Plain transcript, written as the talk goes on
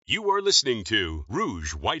You are listening to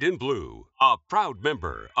Rouge, White and Blue, a proud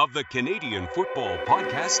member of the Canadian Football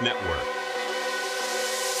Podcast Network.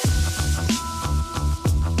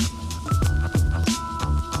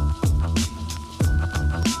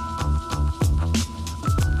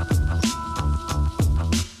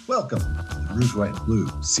 Welcome to the Rouge, White and Blue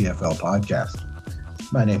CFL Podcast.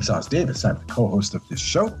 My name is Oz Davis. I'm the co-host of this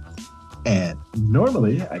show. And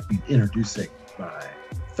normally I'd be introducing my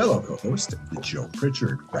fellow co-host, the Joe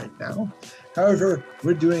Pritchard, right now. However,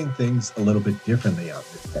 we're doing things a little bit differently on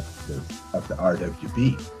this episode of the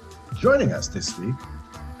RWB. Joining us this week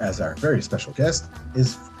as our very special guest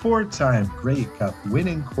is four-time Grey Cup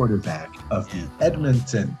winning quarterback of the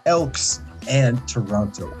Edmonton Elks and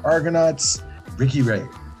Toronto Argonauts, Ricky Ray.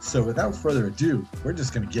 So without further ado, we're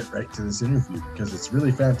just going to get right to this interview because it's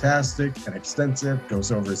really fantastic and extensive,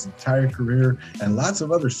 goes over his entire career and lots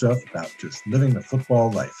of other stuff about just living the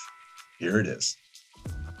football life. Here it is.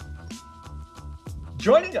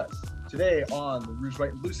 Joining us today on the Rouge,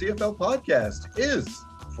 White and Blue CFL podcast is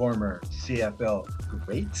former CFL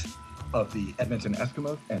great of the Edmonton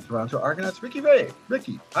Eskimos and Toronto Argonauts, Ricky Ray.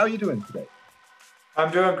 Ricky, how are you doing today? I'm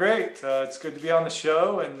doing great. It's good to be on the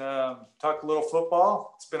show and talk a little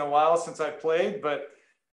football. It's been a while since I've played, but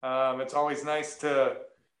it's always nice to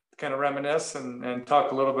kind of reminisce and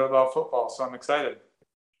talk a little bit about football. So I'm excited.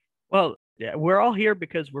 Well, yeah, we're all here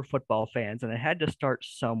because we're football fans, and it had to start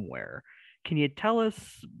somewhere. Can you tell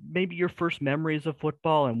us maybe your first memories of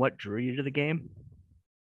football and what drew you to the game?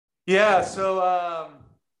 Yeah, so, I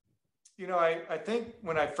think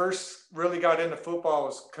when I first really got into football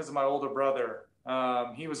was because of my older brother.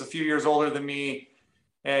 He was a few years older than me,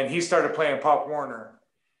 and he started playing Pop Warner.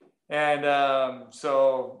 And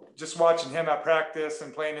so just watching him at practice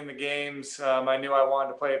and playing in the games, I knew I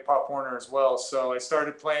wanted to play at Pop Warner as well. So I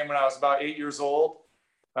started playing when I was about 8 years old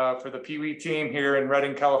for the Pee Wee team here in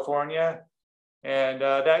Redding, California. And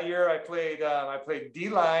that year I played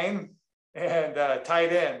D-line and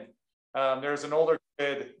tight end. There's an older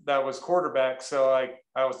kid that was quarterback, so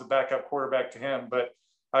I was the backup quarterback to him. But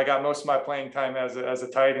I got most of my playing time as a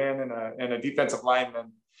tight end and a defensive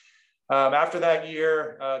lineman. After that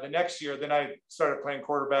year, the next year, then I started playing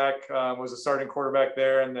quarterback, was a starting quarterback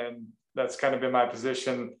there. And then that's kind of been my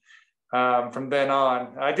position from then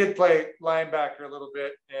on. I did play linebacker a little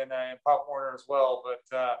bit in Pop Warner as well, but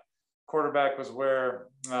quarterback was where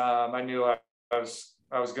I knew I was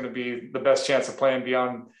going to be the best chance of playing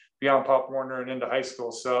beyond Pop Warner and into high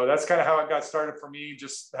school. So that's kind of how it got started for me,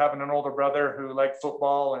 just having an older brother who liked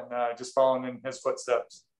football and just following in his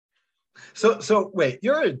footsteps. So wait,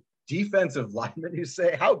 you're a defensive lineman, you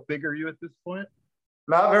say? How big are you at this point?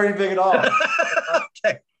 Not very big at all.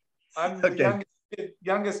 Okay. I'm the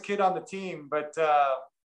youngest kid on the team, but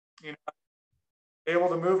able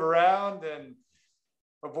to move around and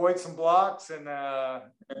avoid some blocks and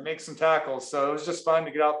make some tackles. So it was just fun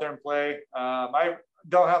to get out there and play. I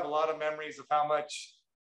don't have a lot of memories of how much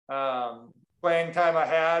playing time I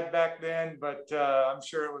had back then, but I'm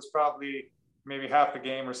sure it was probably maybe half the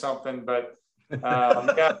game or something. But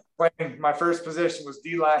playing, my first position was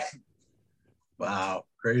D-line. Wow,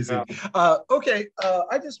 crazy. Yeah. Okay,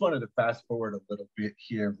 I just wanted to fast forward a little bit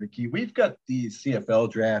here, Ricky. We've got the CFL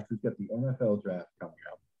draft, we've got the NFL draft coming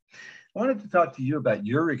up. I wanted to talk to you about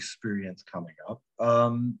your experience coming up.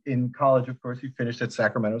 In college, of course, you finished at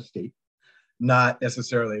Sacramento State. Not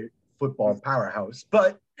necessarily football powerhouse,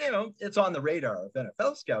 but, it's on the radar of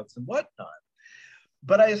NFL scouts and whatnot.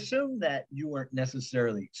 But I assume that you weren't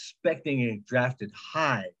necessarily expecting getting drafted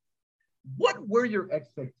high. What were your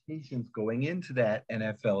expectations going into that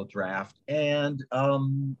NFL draft? And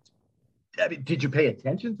did you pay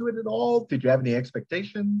attention to it at all? Did you have any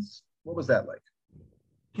expectations? What was that like?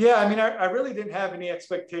 Yeah, I really didn't have any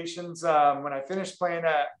expectations. When I finished playing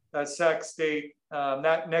at Sac State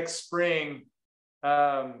that next spring,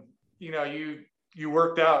 you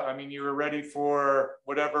worked out. You were ready for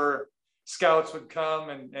whatever scouts would come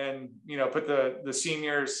and put the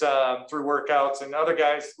seniors through workouts and other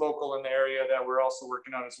guys local in the area that were also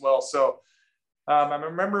working out as well. So I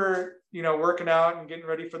remember, working out and getting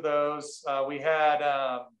ready for those. We had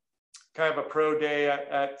kind of a pro day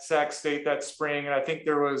at Sac State that spring. And I think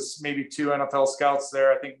there was maybe 2 NFL scouts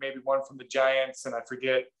there. I think maybe one from the Giants, and I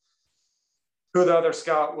forget who the other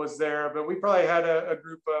scout was there, but we probably had a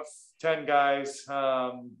group of 10 guys,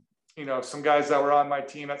 some guys that were on my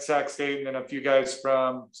team at Sac State, and then a few guys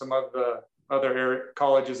from some of the other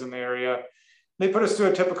colleges in the area. They put us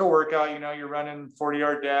through a typical workout. You're running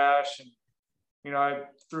 40-yard dash, and I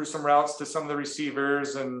threw some routes to some of the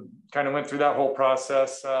receivers and kind of went through that whole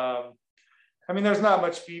process. There's not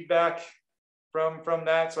much feedback from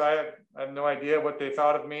that. So I have no idea what they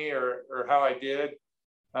thought of me or how I did.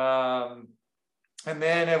 And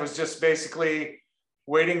then it was just basically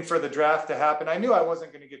waiting for the draft to happen. I knew I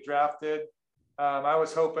wasn't going to get drafted. I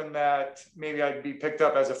was hoping that maybe I'd be picked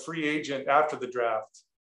up as a free agent after the draft.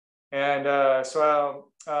 And so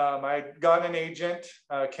I got an agent,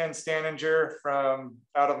 Ken Staninger from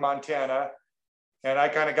out of Montana. And I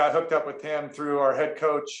kind of got hooked up with him through our head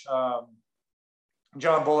coach.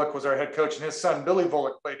 John Bullock was our head coach, and his son, Billy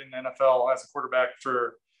Bullock, played in the NFL as a quarterback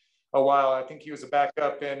for a while. I think he was a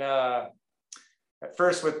backup in at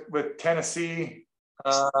first with Tennessee.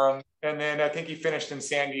 And then I think he finished in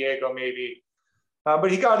San Diego maybe.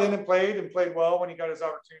 But he got in and played well when he got his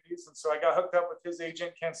opportunities. And so I got hooked up with his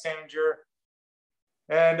agent, Ken Staninger.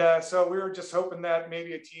 And so we were just hoping that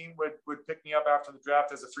maybe a team would pick me up after the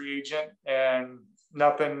draft as a free agent, and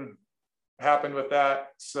nothing happened with that.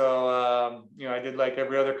 So, I did like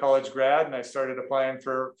every other college grad, and I started applying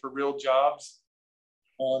for real jobs.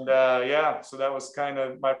 And so that was kind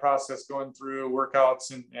of my process going through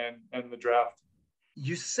workouts and the draft.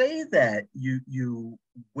 You say that you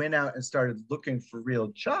went out and started looking for real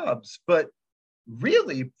jobs, but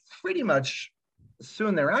really pretty much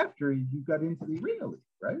soon thereafter, you got into the Arena League,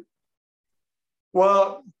 right?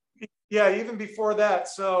 Well, yeah, even before that.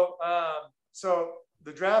 So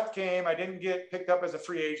the draft came, I didn't get picked up as a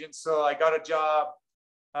free agent. So I got a job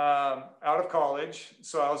out of college.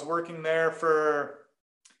 So I was working there for,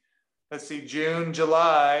 June,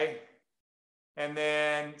 July. And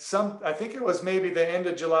then I think it was maybe the end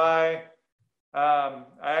of July. I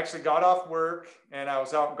actually got off work and I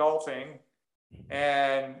was out golfing.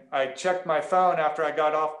 And I checked my phone after I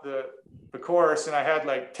got off the course, and I had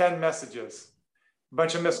like 10 messages, a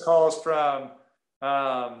bunch of missed calls from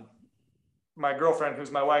my girlfriend, who's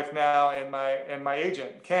my wife now, and my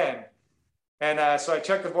agent, Ken. And so I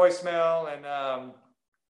checked the voicemail, and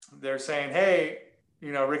they're saying, hey,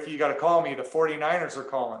 Ricky, you got to call me. The 49ers are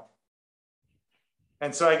calling.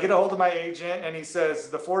 And so I get a hold of my agent, and he says,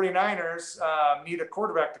 the 49ers need a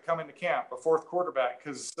quarterback to come into camp, a fourth quarterback,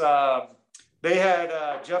 because they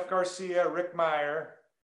had Jeff Garcia, Rick Meyer,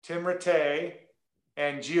 Tim Rattay,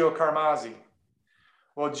 and Gio Carmazzi.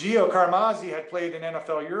 Well, Gio Carmazzi had played in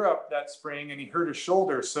NFL Europe that spring, and he hurt his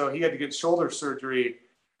shoulder, so he had to get shoulder surgery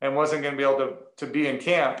and wasn't going to be able to be in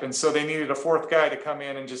camp. And so they needed a fourth guy to come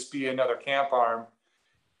in and just be another camp arm.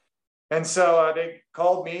 And so they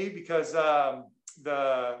called me because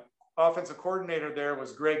the offensive coordinator there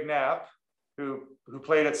was Greg Knapp, who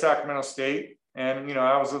played at Sacramento State. And,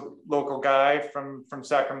 I was a local guy from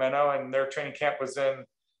Sacramento, and their training camp was in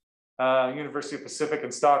University of Pacific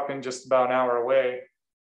in Stockton, just about an hour away.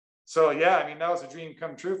 So, yeah, that was a dream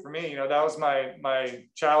come true for me. That was my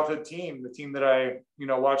childhood team, the team that I,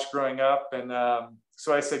 watched growing up. And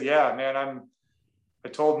so I said, yeah, man, I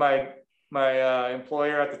told my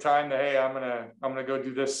employer at the time that, hey, I'm going to go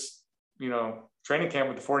do this, training camp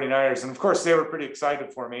with the 49ers. And of course they were pretty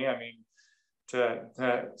excited for me.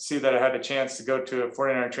 To see that I had a chance to go to a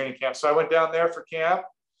 49er training camp. So I went down there for camp.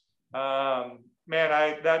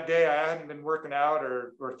 That day I hadn't been working out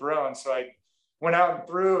or throwing. So I went out and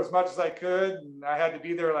threw as much as I could. And I had to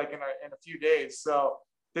be there like in a few days. So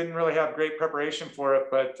didn't really have great preparation for it,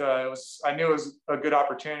 but I knew it was a good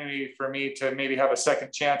opportunity for me to maybe have a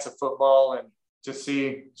second chance at football and just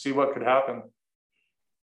see what could happen.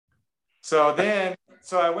 So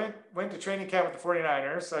I went to training camp with the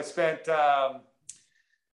 49ers. I spent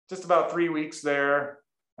just about 3 weeks there.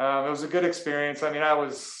 It was a good experience. I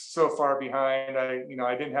was so far behind. I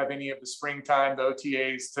didn't have any of the springtime, the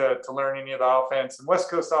OTAs to learn any of the offense. And West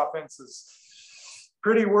Coast offense is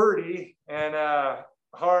pretty wordy and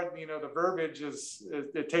hard. The verbiage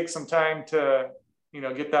it takes some time to,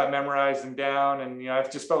 get that memorized and down. And, I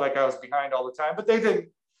just felt like I was behind all the time. But they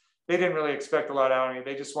didn't really expect a lot out of me.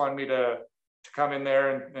 They just wanted me to come in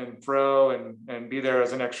there and throw and be there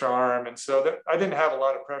as an extra arm. And so I didn't have a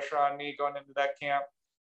lot of pressure on me going into that camp.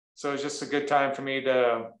 So it was just a good time for me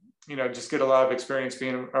to, just get a lot of experience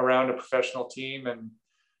being around a professional team and,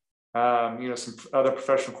 some other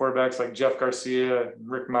professional quarterbacks like Jeff Garcia and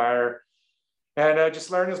Rick Meyer, and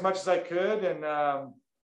just learn as much as I could. And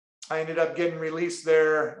I ended up getting released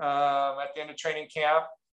there at the end of training camp.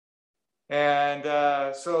 And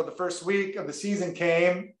so the first week of the season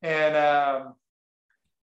came, and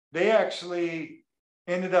they actually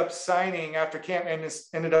ended up signing after camp, and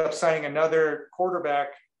ended up signing another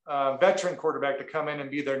quarterback, veteran quarterback, to come in and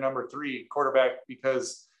be their number 3 quarterback,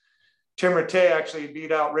 because Tim Rattay actually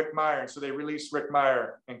beat out Rick Meyer. And so they released Rick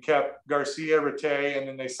Meyer and kept Garcia, Rattay, and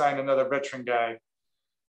then they signed another veteran guy.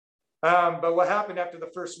 But what happened after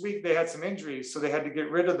the first week, they had some injuries. So they had to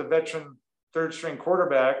get rid of the veteran third string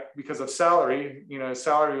quarterback because of salary. His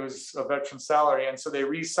salary was a veteran salary. And so they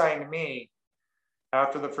re-signed me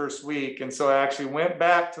after the first week. And so I actually went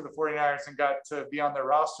back to the 49ers and got to be on their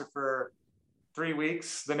roster for 3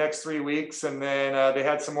 weeks, the next 3 weeks. And then they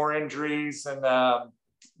had some more injuries, and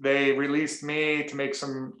they released me to make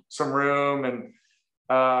some room. And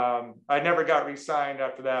I never got re-signed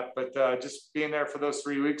after that, but just being there for those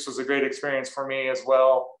 3 weeks was a great experience for me as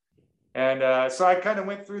well. And so I kind of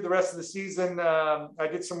went through the rest of the season. I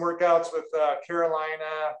did some workouts with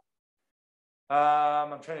Carolina.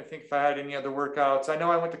 I'm trying to think if I had any other workouts. I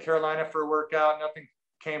know I went to Carolina for a workout. Nothing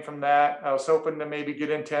came from that. I was hoping to maybe get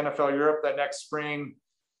into NFL Europe that next spring.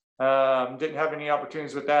 Didn't have any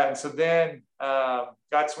opportunities with that. And so then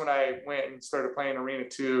that's when I went and started playing Arena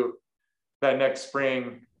 2 that next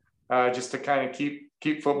spring, just to kind of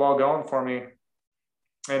keep football going for me.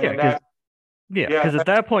 And then that. Yeah, because at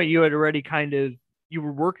that point you had already you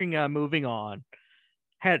were working on moving on,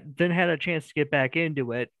 had a chance to get back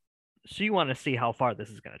into it. So you want to see how far this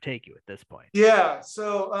is going to take you at this point. Yeah.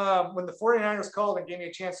 So when the 49ers called and gave me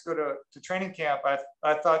a chance to go to training camp,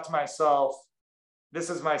 I thought to myself, this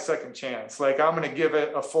is my second chance. Like, I'm going to give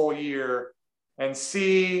it a full year and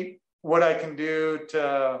see what I can do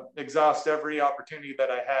to exhaust every opportunity that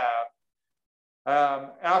I have.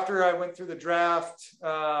 After I went through the draft,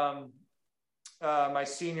 my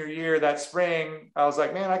senior year that spring, I was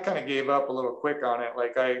like, man, I kind of gave up a little quick on it.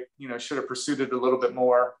 Like, I should have pursued it a little bit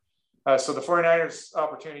more. So the 49ers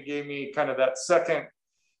opportunity gave me kind of that second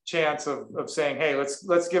chance of saying, hey,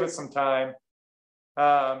 let's give it some time.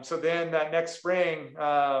 So then that next spring,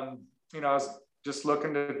 I was just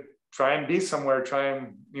looking to try and be somewhere, try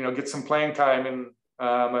and, get some playing time. And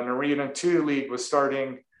an Arena 2 league was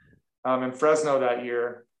starting in Fresno that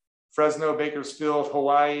year. Fresno, Bakersfield,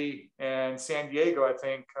 Hawaii, and San Diego, I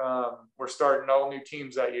think, were starting all new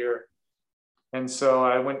teams that year. And so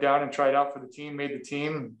I went down and tried out for the team, made the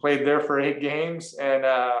team, played there for 8 games. And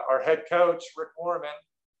our head coach, Rick Warman,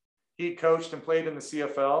 he coached and played in the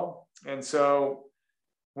CFL. And so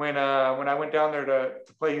when I went down there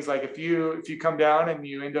to play, he's like, if you come down and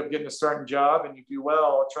you end up getting a starting job and you do well,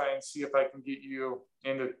 I'll try and see if I can get you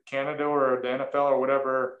into Canada or the NFL or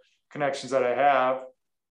whatever connections that I have.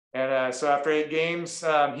 And so after 8 games,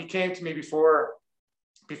 he came to me before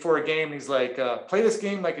a game. He's like, play this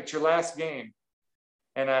game like it's your last game.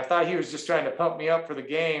 And I thought he was just trying to pump me up for the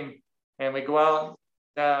game. And we go out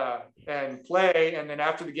and play. And then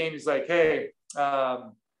after the game, he's like, hey,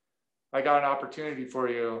 I got an opportunity for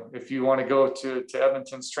you. If you want to go to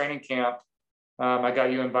Edmonton's training camp, I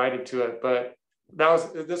got you invited to it. But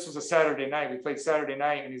this was a Saturday night. We played Saturday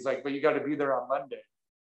night. And he's like, but you got to be there on Monday.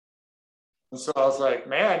 And so I was like,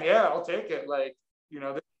 man, yeah, I'll take it. Like,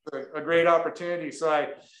 this is a great opportunity. So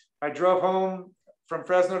I drove home from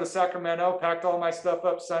Fresno to Sacramento, packed all my stuff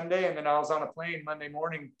up Sunday, and then I was on a plane Monday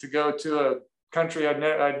morning to go to a country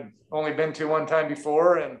I'd only been to one time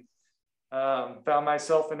before, and found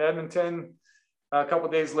myself in Edmonton a couple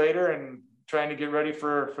of days later and trying to get ready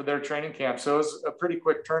for their training camp. So it was a pretty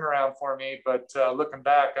quick turnaround for me. But looking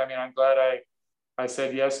back, I mean, I'm glad I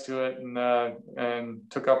said yes to it and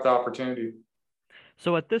took up the opportunity.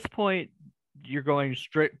 So at this point, you're going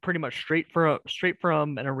pretty much straight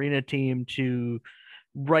from an Arena team to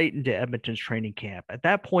right into Edmonton's training camp. At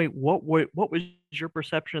that point, what was your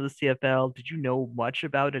perception of the CFL? Did you know much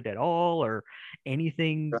about it at all, or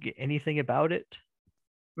anything about it?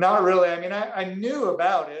 Not really. I mean, I knew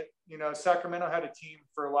about it. Sacramento had a team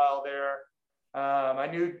for a while there. I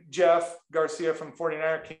knew Jeff Garcia from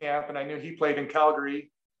 49er camp, and I knew he played in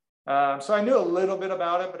Calgary. So I knew a little bit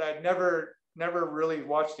about it, but I'd never really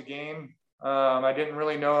watched a game. I didn't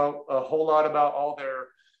really know a whole lot about all their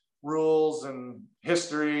rules and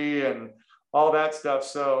history and all that stuff.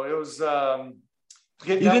 So it was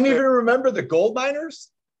you didn't even remember the gold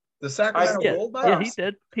miners? The Sacramento gold miners?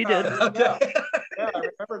 Yeah, he did. Okay. Yeah, I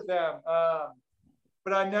remember them.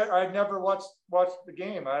 But I never watched the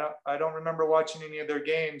game. I don't remember watching any of their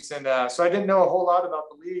games. And so I didn't know a whole lot about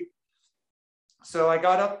the league. So I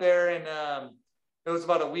got up there, and it was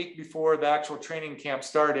about a week before the actual training camp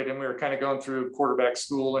started, and we were kind of going through quarterback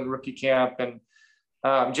school and rookie camp. And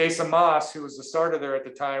Jason Moss, who was the starter there at the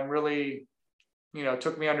time, really,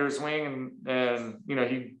 took me under his wing, and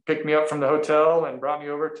he picked me up from the hotel and brought me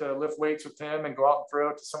over to lift weights with him and go out and throw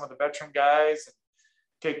it to some of the veteran guys, and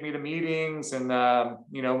take me to meetings. And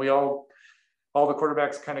we all the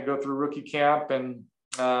quarterbacks kind of go through rookie camp and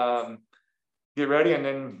get ready, and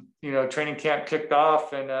then training camp kicked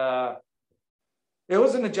off, and it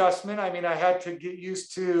was an adjustment. I mean, I had to get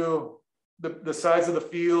used to the size of the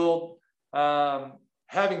field,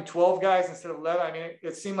 having 12 guys instead of 11, I mean,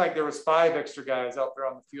 it seemed like there was 5 extra guys out there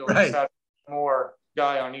on the field. Right. Just had more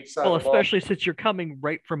guy on each side Well, of the ball. especially since you're coming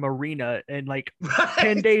right from arena and like Right.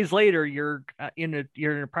 10 days later, you're in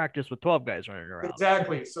a practice with 12 guys running around.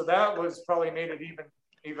 Exactly. So that was probably made it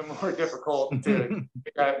even more difficult to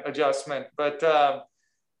make that adjustment. But,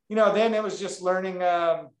 then it was just learning,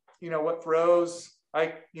 what throws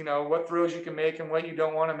what throws you can make and what you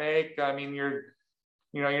don't want to make. I mean, you're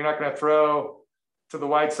not going to throw to the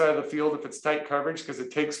wide side of the field if it's tight coverage, because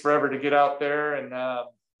it takes forever to get out there, and,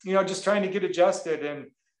 just trying to get adjusted. And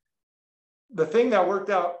the thing that worked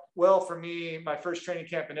out well for me, my first training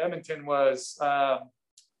camp in Edmonton, was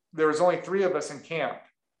there was only 3 of us in camp.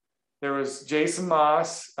 There was Jason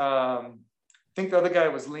Moss. I think the other guy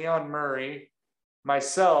was Leon Murray,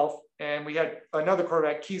 myself, and we had another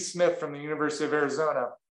quarterback, Keith Smith from the University of Arizona.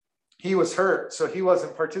 He was hurt, so he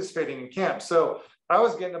wasn't participating in camp. So I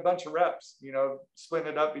was getting a bunch of reps, splitting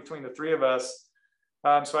it up between the 3 of us.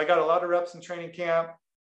 So I got a lot of reps in training camp.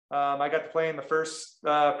 I got to play in the first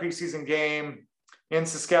preseason game in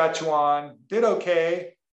Saskatchewan, did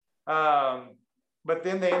okay. But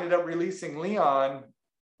then they ended up releasing Leon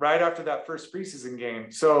right after that first preseason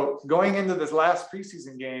game. So going into this last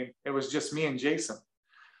preseason game, it was just me and Jason.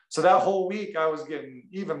 So that whole week I was getting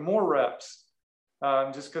even more reps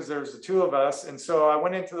just because there's the 2 of us. And so I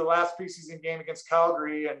went into the last preseason game against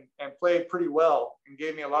Calgary and played pretty well, and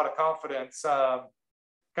gave me a lot of confidence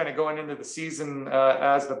kind of going into the season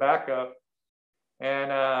as the backup.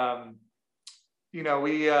 And,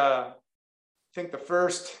 we think the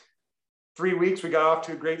first 3 weeks we got off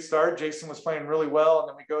to a great start. Jason was playing really well. And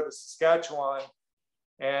then we go to Saskatchewan,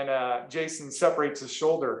 and Jason separates his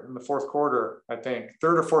shoulder in the 4th quarter, I think,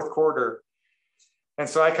 3rd or 4th quarter. And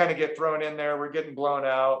so I kind of get thrown in there. We're getting blown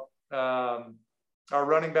out. Our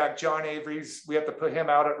running back, John Avery's, we have to put him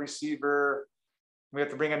out at receiver. We have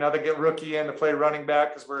to bring another rookie in to play running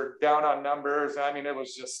back because we're down on numbers. I mean, it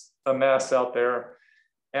was just a mess out there.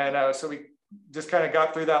 And so we just kind of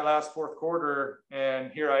got through that last 4th quarter,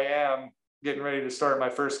 and here I am getting ready to start my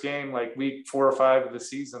first game, like week 4 or 5 of the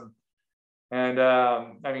season. And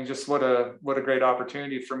just what a great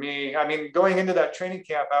opportunity for me. I mean, going into that training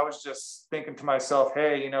camp, I was just thinking to myself,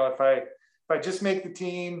 hey, if I just make the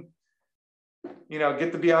team,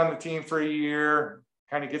 get to be on the team for a year,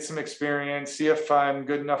 kind of get some experience, see if I'm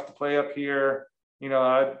good enough to play up here,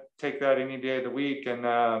 I'd take that any day of the week. And,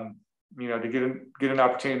 to get an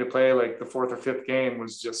opportunity to play like the 4th or 5th game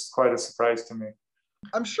was just quite a surprise to me.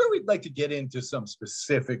 I'm sure we'd like to get into some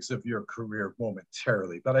specifics of your career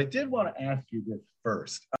momentarily, but I did want to ask you this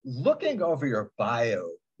first. Looking over your bio,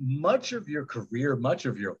 much of your career, much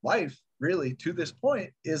of your life, really, to this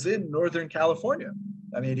point, is in Northern California.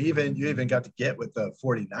 I mean, you even got to get with the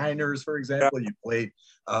 49ers, for example. You played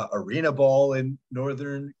arena ball in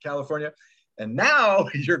Northern California. And now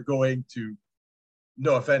you're going to,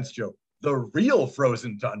 no offense, Joe, the real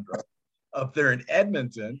frozen tundra up there in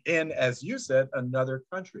Edmonton, in, as you said, another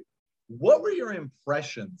country. What were your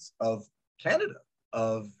impressions of Canada,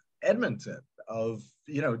 of Edmonton, of,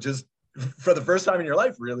 just for the first time in your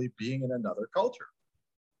life, really being in another culture?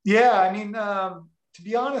 Yeah, I mean, to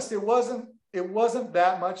be honest, it wasn't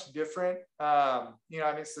that much different.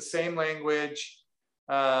 It's the same language.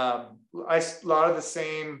 A lot of the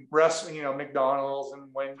same restaurants, McDonald's and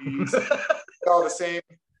Wendy's, all the same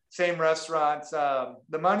restaurants.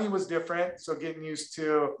 The money was different, so getting used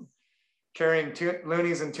to carrying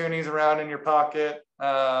loonies and toonies around in your pocket.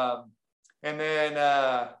 And then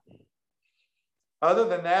other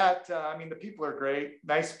than that, the people are great,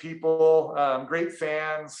 nice people, great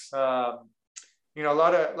fans. A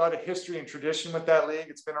lot of history and tradition with that league.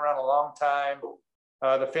 It's been around a long time.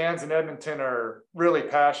 The fans in Edmonton are really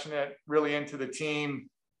passionate, really into the team.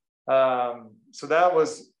 So that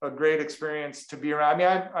was a great experience to be around.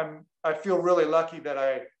 I feel really lucky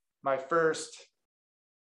that my first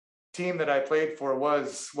team that I played for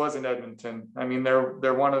was in Edmonton.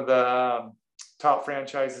 They're one of the top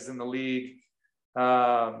franchises in the league.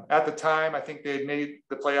 At the time, I think they had made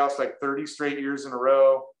the playoffs like 30 straight years in a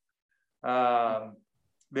row.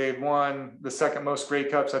 They had won the 2nd most Grey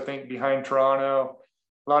Cups, I think, behind Toronto.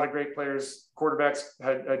 A lot of great players, quarterbacks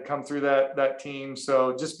had come through that team.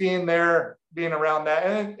 So just being there, being around that,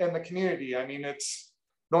 and the community. It's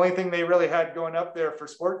the only thing they really had going up there for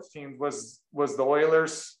sports teams was the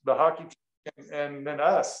Oilers, the hockey team, and then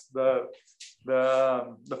us, the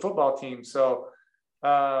football team. So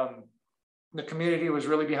the community was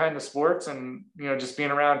really behind the sports, and just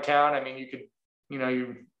being around town. You could,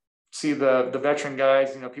 you see the veteran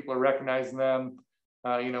guys. People are recognizing them.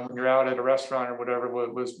 When you're out at a restaurant or whatever,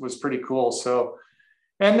 was pretty cool. So,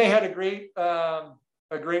 and they had a great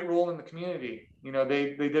a great role in the community.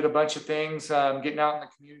 They did a bunch of things, getting out in the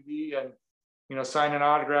community and, signing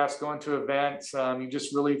autographs, going to events. You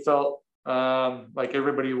just really felt like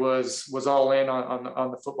everybody was all in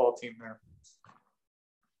on the football team there.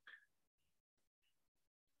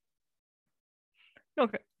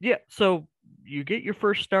 Okay. Yeah. So you get your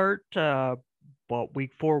first start,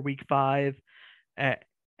 week 4, week 5.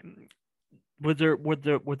 Was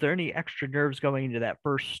there any extra nerves going into that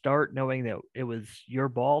first start, knowing that it was your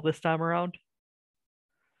ball this time around?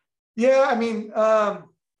 Yeah, I mean,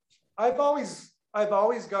 I've always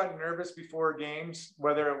gotten nervous before games,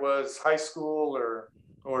 whether it was high school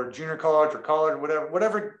or junior college or college,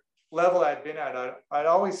 whatever level I'd been at. I'd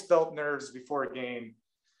always felt nerves before a game,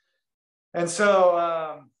 and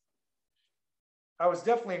so I was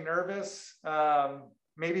definitely nervous.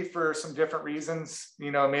 Maybe for some different reasons,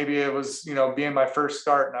 maybe it was, being my first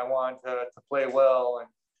start and I wanted to play well,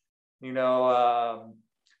 and,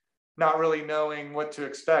 not really knowing what to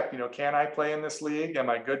expect. Can I play in this league? Am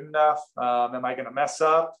I good enough? Am I going to mess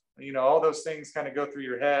up? All those things kind of go through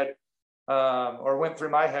your head, or went through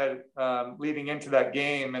my head leading into that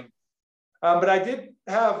game. And but I did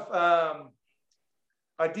have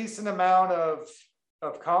a decent amount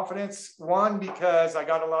of confidence. One, because I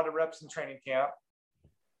got a lot of reps in training camp.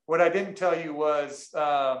 What I didn't tell you was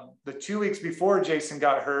the 2 weeks before Jason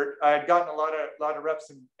got hurt, I had gotten a lot of reps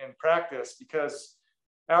in practice, because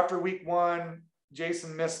after week 1,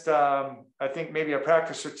 Jason missed, I think maybe a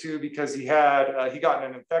practice or 2, because he got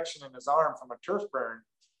an infection in his arm from a turf burn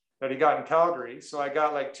that he got in Calgary. So I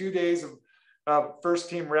got like 2 days of first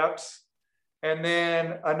team reps. And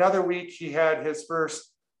then another week he had his first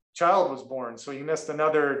child was born. So he missed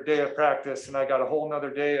another day of practice, and I got a whole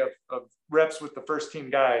nother day of reps with the first team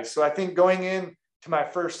guys. So I think going in to my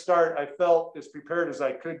first start, I felt as prepared as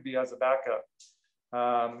I could be as a backup.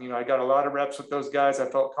 I got a lot of reps with those guys. I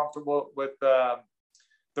felt comfortable with the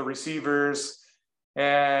receivers.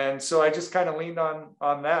 And so I just kind of leaned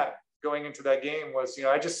on that going into that game. Was,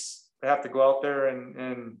 I just have to go out there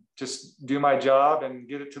and just do my job and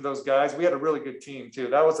get it to those guys. We had a really good team too.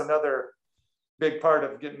 That was another big part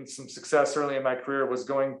of getting some success early in my career, was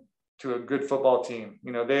going to a good football team.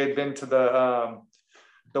 They had been to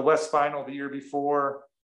the West Final the year before.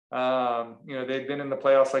 They'd been in the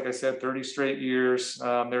playoffs, like I said, 30 straight years.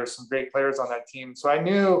 There were some great players on that team. So I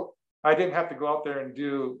knew I didn't have to go out there and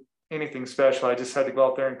do anything special. I just had to go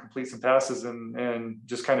out there and complete some passes and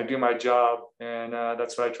just kind of do my job. And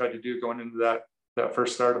that's what I tried to do going into that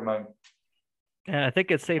first start of mine. And I think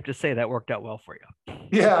it's safe to say that worked out well for you.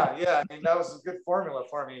 Yeah. I mean, that was a good formula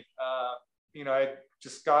for me. I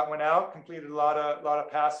just went out, completed a lot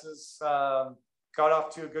of passes, got off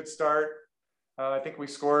to a good start. I think we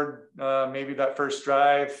scored maybe that first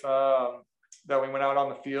drive that we went out on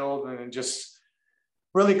the field, and it just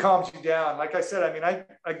really calms you down. Like I said, I mean,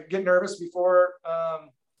 I get nervous before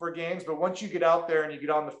for games, but once you get out there and you get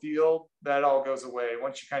on the field, that all goes away.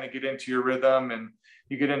 Once you kind of get into your rhythm and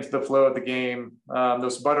you get into the flow of the game,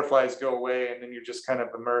 those butterflies go away, and then you're just kind of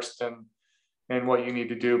immersed in what you need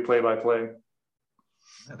to do play by play.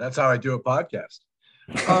 That's how I do a podcast.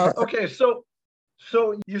 Okay, so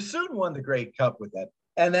you soon won the Grey Cup with that.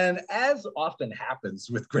 And then, as often happens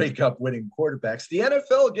with Grey Cup winning quarterbacks, the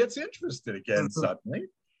NFL gets interested again suddenly.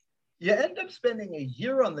 You end up spending a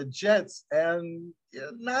year on the Jets and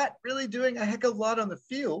not really doing a heck of a lot on the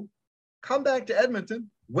field. Come back to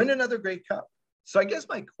Edmonton, win another Grey Cup. So I guess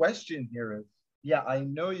my question here is, yeah, I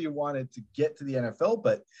know you wanted to get to the NFL,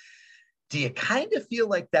 but do you kind of feel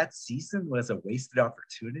like that season was a wasted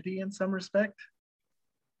opportunity in some respect?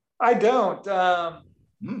 I don't. I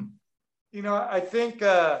think,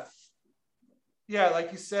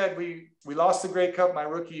 like you said, we lost the Grey Cup my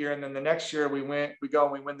rookie year, and then the next year we win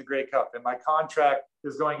the Grey Cup. And my contract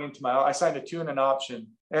is going into I signed a 2 and an option.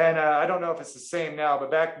 And I don't know if it's the same now, but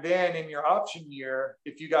back then in your option year,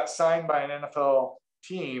 if you got signed by an NFL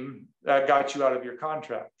team, that got you out of your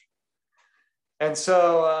contract. And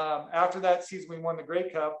so after that season, we won the Grey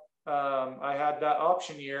Cup. I had that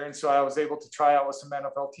option year. And so I was able to try out with some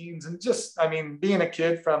NFL teams. And just, I mean, being a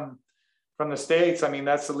kid from the States, I mean,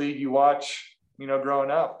 that's the league you watch, growing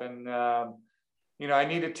up. And, I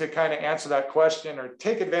needed to kind of answer that question or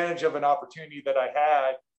take advantage of an opportunity that I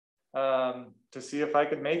had to see if I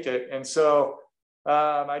could make it. And so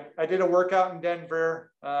I did a workout in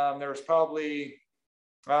Denver. There was probably,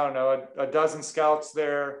 I don't know, a dozen scouts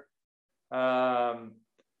there. That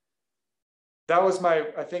was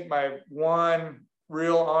I think my one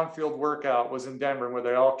real on-field workout was in Denver, where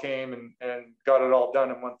they all came and got it all done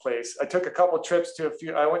in one place. I took a couple of trips to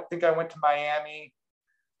I went to Miami,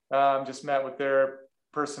 just met with their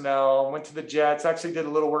personnel. Went to the Jets. Actually did a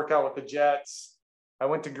little workout with the Jets. I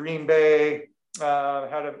went to Green Bay.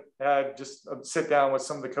 Had just a sit down with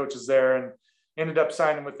some of the coaches there, and ended up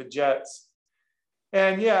signing with the Jets.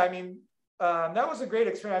 And yeah, I mean, that was a great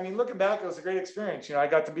experience. I mean, looking back, it was a great experience. I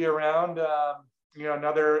got to be around,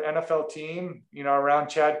 another NFL team, around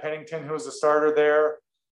Chad Pennington, who was the starter there.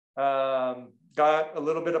 Got a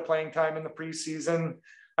little bit of playing time in the preseason.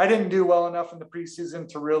 I didn't do well enough in the preseason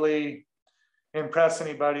to really impress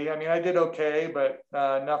anybody. I mean, I did okay, but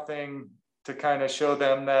nothing to kind of show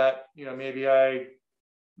them that, maybe I,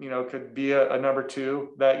 could be a number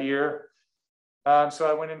 2 that year. So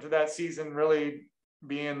I went into that season really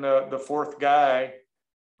being the 4th guy.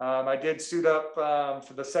 I did suit up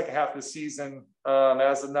for the second half of the season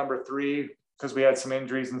as the number 3 because we had some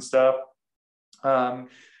injuries and stuff.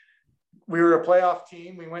 We were a playoff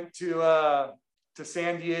team. We went to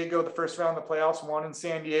San Diego, the first round of the playoffs, won in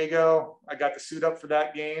San Diego. I got to suit up for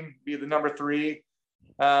that game, be the number 3.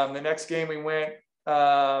 The next game we went,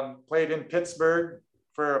 played in Pittsburgh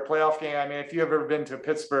for a playoff game. I mean, if you've ever been to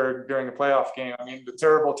Pittsburgh during a playoff game, I mean, the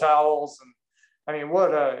terrible towels, and I mean,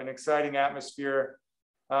 what an exciting atmosphere.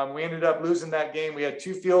 We ended up losing that game. We had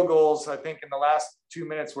 2 field goals, I think, in the last 2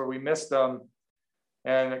 minutes where we missed them,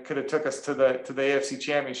 and it could have took us to the AFC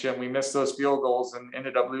Championship. We missed those field goals and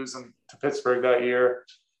ended up losing to Pittsburgh that year.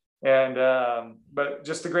 And but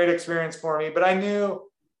just a great experience for me. But I knew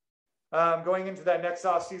going into that next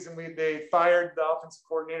offseason, they fired the offensive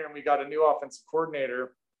coordinator and we got a new offensive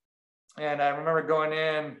coordinator. And I remember going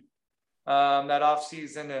in that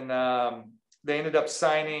offseason, and they ended up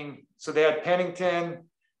signing. So they had Pennington,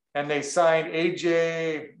 and they signed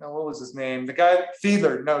what was his name? The guy,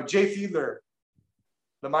 Jay Fiedler,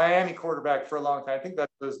 the Miami quarterback for a long time. I think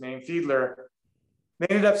that's his name, Fiedler. They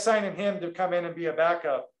ended up signing him to come in and be a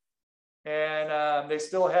backup. And they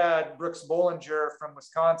still had Brooks Bollinger from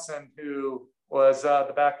Wisconsin, who was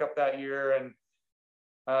the backup that year.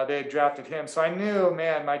 And they had drafted him. So I knew,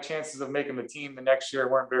 man, my chances of making the team the next year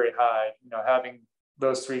weren't very high, having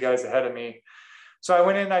those 3 guys ahead of me. So I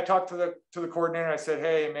went in, I talked to the coordinator. I said,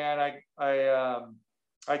 hey, man,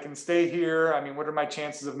 I can stay here. I mean, what are my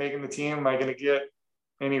chances of making the team? Am I going to get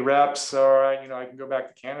any reps? Or, I can go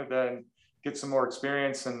back to Canada and get some more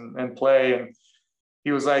experience and play. And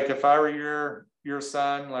he was like, if I were your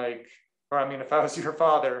son, if I was your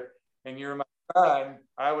father and you're my son,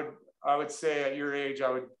 I would say at your age,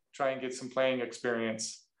 I would try and get some playing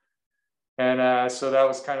experience. And so that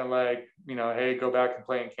was kind of like, hey, go back and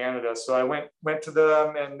play in Canada. So I went to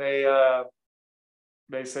them, and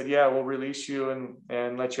they said, yeah, we'll release you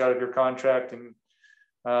and let you out of your contract. And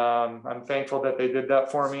I'm thankful that they did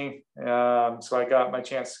that for me. So I got my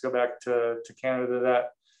chance to go back to Canada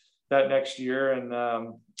that next year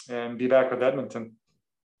and be back with Edmonton.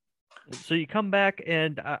 So you come back,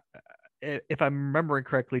 and if I'm remembering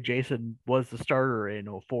correctly, Jason was the starter in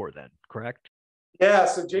 2004 then, correct? Yeah,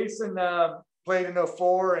 so Jason played in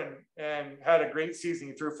 2004 and had a great season.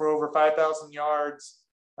 He threw for over 5,000 yards.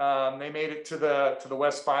 They made it to the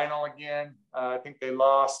West Final again. I think they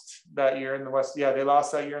lost that year in the West. Yeah, they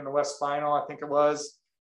lost that year in the West Final, I think it was.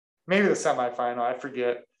 Maybe the semifinal, I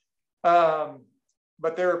forget.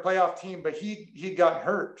 But they were a playoff team, but he got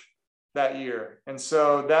hurt that year. And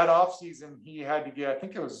so that offseason, he had to get, I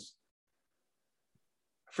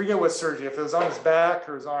forget what surgery, if it was on his back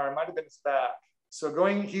or his arm, it might have been his back. So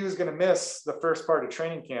he was going to miss the first part of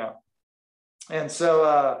training camp. And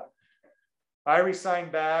so I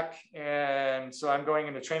resigned back. And so I'm going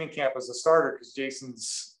into training camp as a starter because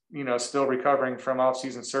Jason's, still recovering from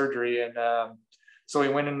off-season surgery. And so we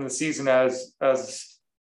went into the season as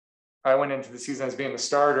I went into the season as being the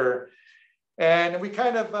starter. And we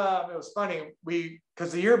kind of, it was funny,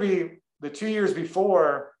 because the 2 years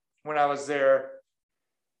before when I was there,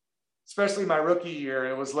 especially my rookie year,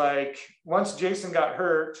 it was like once Jason got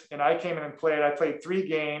hurt and I came in and played, I played 3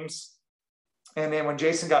 games. And then when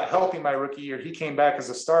Jason got healthy my rookie year, he came back as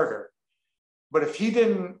a starter. But if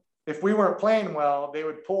we weren't playing well, they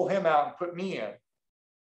would pull him out and put me in.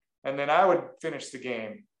 And then I would finish the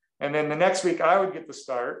game. And then the next week I would get the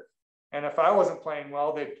start. And if I wasn't playing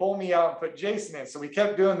well, they'd pull me out and put Jason in. So we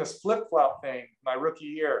kept doing this flip-flop thing my rookie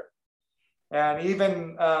year. And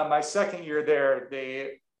even my second year there,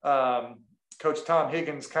 Coach Tom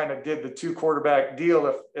Higgins kind of did the 2 quarterback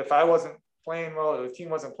deal. If I wasn't playing well or the team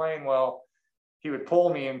wasn't playing well, he would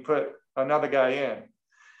pull me and put another guy in.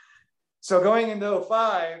 So going into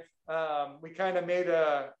 2005, we kind of made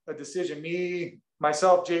a decision.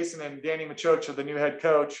 Myself, Jason, and Danny Machocha, the new head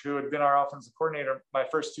coach, who had been our offensive coordinator my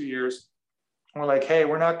first 2 years, we're like, hey,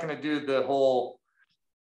 we're not going to do the whole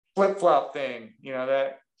flip-flop thing,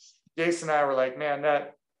 that Jason and I were like, man,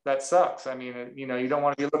 that sucks. I mean, you know, you don't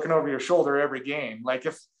want to be looking over your shoulder every game. Like,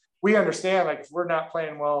 if we understand, like, if we're not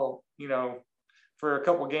playing well, you know, for a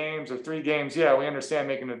couple games or 3 games, yeah, we understand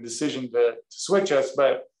making a decision to switch us,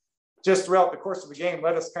 but just throughout the course of the game,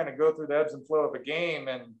 let us kind of go through the ebbs and flow of a game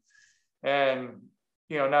and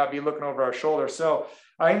you know, not be looking over our shoulder. So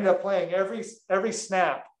I ended up playing every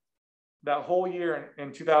snap that whole year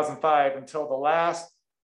in 2005 until the last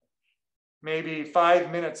maybe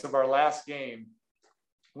 5 minutes of our last game.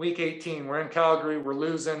 Week 18, we're in Calgary, we're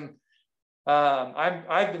losing.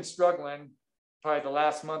 I've been struggling probably the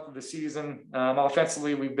last month of the season.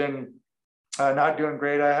 Offensively, we've been not doing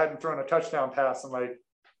great. I hadn't thrown a touchdown pass in like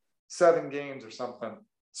 7 games or something,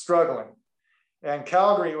 struggling. And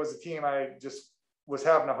Calgary was a team I just was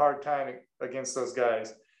having a hard time against those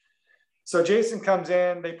guys. So Jason comes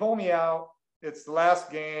in, they pull me out. It's the last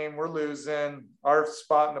game, we're losing. Our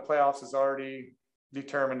spot in the playoffs is already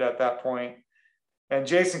determined at that point. And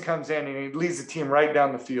Jason comes in and he leads the team right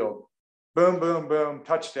down the field. Boom, boom, boom,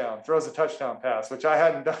 touchdown, throws a touchdown pass, which I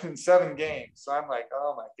hadn't done in 7 games. So I'm like,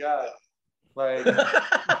 oh my God. Like,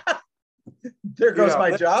 there goes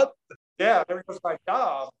my job. Yeah, there goes my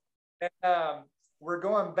job. And we're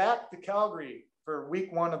going back to Calgary for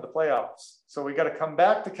week 1 of the playoffs. So we got to come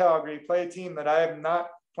back to Calgary, play a team that I am not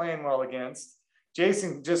playing well against.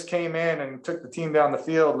 Jason just came in and took the team down the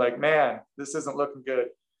field like, man, this isn't looking good.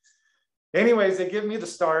 Anyways, they give me the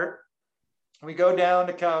start. We go down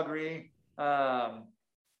to Calgary.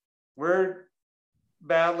 We're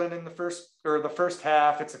battling in the first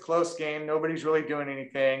half. It's a close game. Nobody's really doing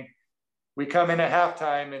anything. We come in at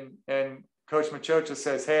halftime and Coach Machocha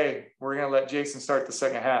says, hey, we're going to let Jason start the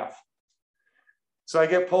second half. So I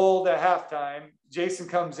get pulled at halftime. Jason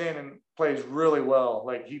comes in and plays really well.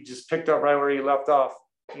 Like, he just picked up right where he left off.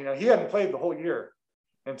 You know, he hadn't played the whole year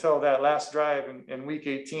until that last drive in week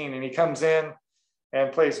 18. And he comes in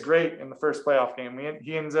and plays great in the first playoff game.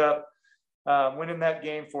 He ends up winning that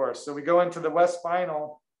game for us. So we go into the West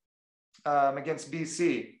Final against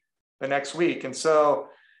BC the next week. And so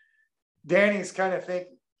Danny's kind of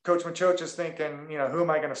Coach Machocha's thinking, you know, who am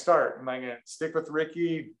I going to start? Am I going to stick with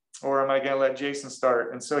Ricky or am I going to let Jason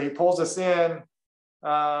start? And so he pulls us in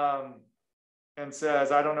and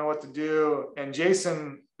says, I don't know what to do. And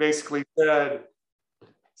Jason basically said,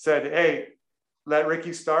 hey, let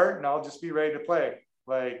Ricky start and I'll just be ready to play.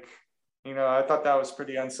 Like, you know, I thought that was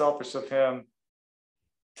pretty unselfish of him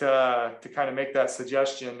to kind of make that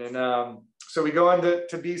suggestion. And so we go into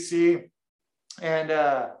BC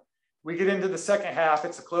and we get into the second half.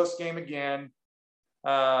 It's a close game again.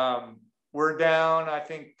 We're down, I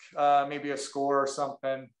think, maybe a score or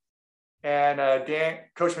something. And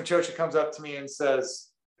Coach Machocha comes up to me and says,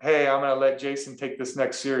 hey, I'm going to let Jason take this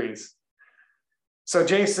next series. So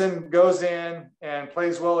Jason goes in and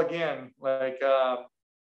plays well again,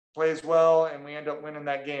 plays well, and we end up winning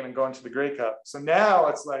that game and going to the Grey Cup. So now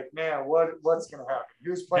it's like, man, what's going to happen?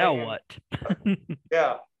 Who's playing? Now what?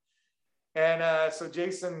 Yeah. And so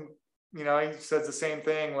Jason, you know, he says the same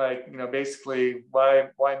thing, like, you know, basically, why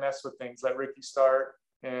mess with things? Let Ricky start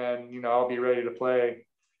and, you know, I'll be ready to play.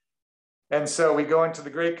 And so we go into the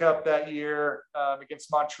Grey Cup that year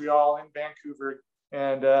against Montreal in Vancouver.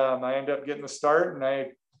 And I end up getting the start and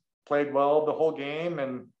I played well the whole game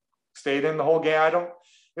and stayed in the whole game.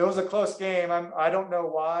 It was a close game. I don't know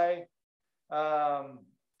why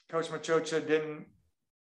Coach Machocha didn't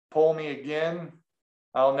pull me again.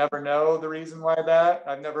 I'll never know the reason why that.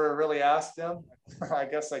 I've never really asked him. I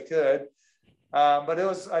guess I could. But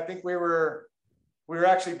I think we were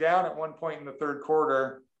actually down at one point in the third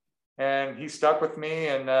quarter and he stuck with me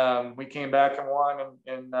and we came back and won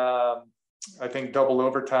and I think double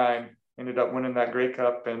overtime, ended up winning that Grey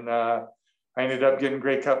Cup. And I ended up getting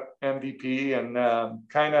Grey Cup MVP and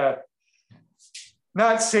kind of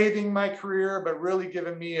not saving my career, but really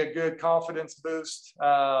giving me a good confidence boost.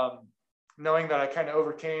 Knowing that I kind of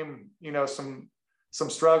overcame, you know, some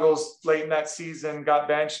struggles late in that season, got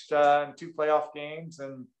benched in 2 playoff games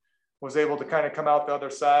and was able to kind of come out the other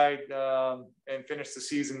side and finish the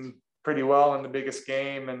season pretty well in the biggest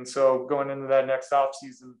game. And so going into that next off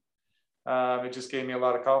season, it just gave me a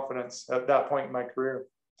lot of confidence at that point in my career.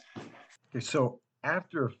 Okay, so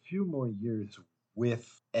after a few more years with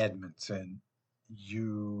Edmonton,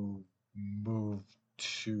 you moved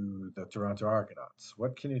to the Toronto Argonauts.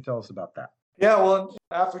 What can you tell us about that? Yeah, well,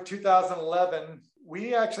 after 2011,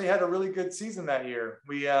 we actually had a really good season that year.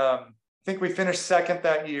 We think we finished second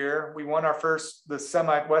that year. We won our West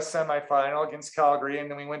semifinal against Calgary, and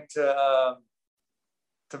then we went to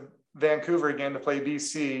Vancouver again to play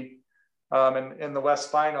BC in the West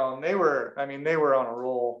final. And they were on a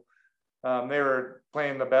roll. They were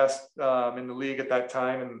playing the best in the league at that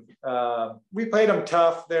time, and we played them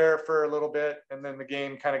tough there for a little bit, and then the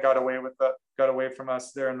game kind of got away from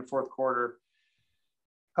us there in the fourth quarter.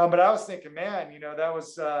 But I was thinking, man, that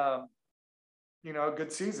was a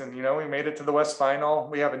good season. We made it to the West Final.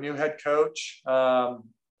 We have a new head coach, a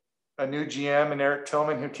new GM, and Eric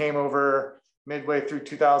Tillman, who came over midway through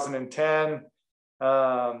 2010.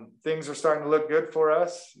 Things are starting to look good for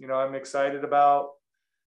us. I'm excited about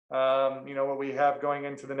what we have going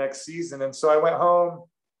into the next season. And so I went home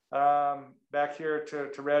back here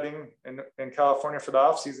to Redding in California for the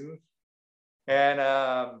off season. And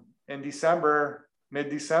in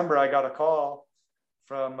mid-December, I got a call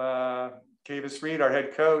from Kavis Reed, our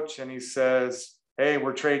head coach, and he says, "Hey,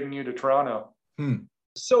 we're trading you to Toronto."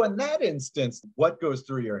 So in that instance, what goes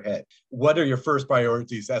through your head? What are your first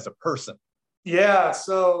priorities as a person? Yeah,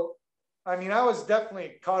 so I was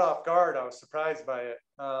definitely caught off guard. I was surprised by it.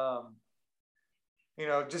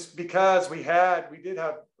 Just because we did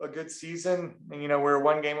have a good season, and we were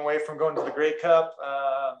one game away from going to the Grey Cup.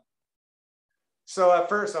 So at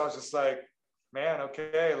first I was just like, man,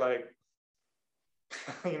 okay, like,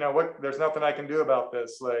 there's nothing I can do about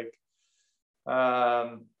this. Like,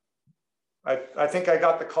 I think I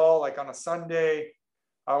got the call like on a Sunday.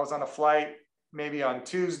 I was on a flight maybe on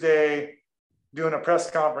Tuesday, doing a press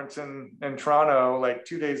conference in Toronto like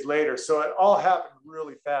 2 days later. So it all happened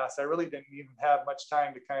really fast. I really didn't even have much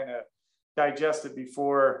time to kind of digest it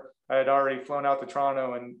before I had already flown out to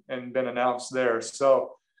Toronto and been announced there.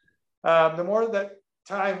 So the more that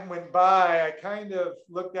time went by, I kind of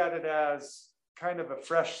looked at it as kind of a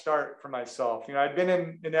fresh start for myself. I'd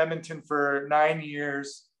been in Edmonton for 9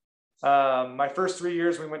 years. My first 3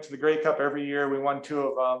 years, we went to the Grey Cup every year. We won 2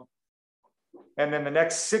 of them. And then the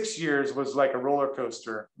next 6 years was like a roller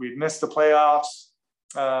coaster. We'd missed the playoffs.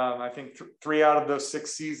 I think 3 out of those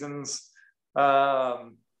 6 seasons.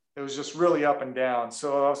 It was just really up and down.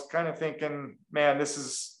 So I was kind of thinking, man,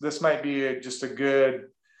 this might be just a good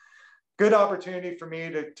opportunity for me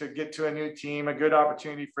to get to a new team, a good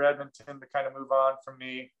opportunity for Edmonton to kind of move on from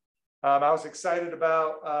me. I was excited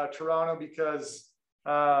about Toronto because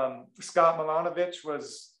Scott Milanovic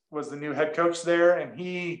was the new head coach there, and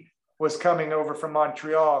he was coming over from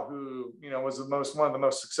Montreal, who was one of the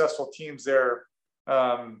most successful teams there,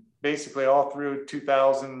 basically all through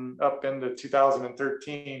 2000 up into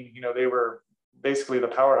 2013. They were basically the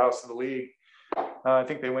powerhouse of the league. I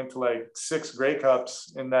think they went to like 6 Grey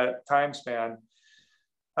Cups in that time span.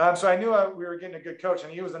 So I knew we were getting a good coach,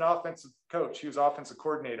 and he was an offensive coach. He was offensive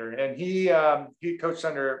coordinator, and he coached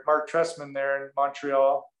under Mark Trestman there in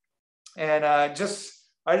Montreal. And I just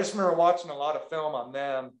remember watching a lot of film on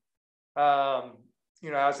them.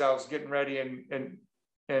 As I was getting ready in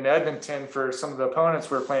Edmonton for some of the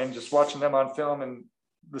opponents we were playing, just watching them on film, and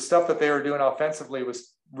the stuff that they were doing offensively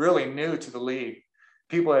was really new to the league.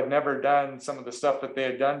 People had never done some of the stuff that they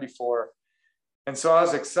had done before. And so I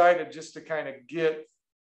was excited just to kind of get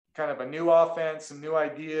kind of a new offense and new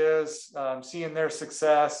ideas, seeing their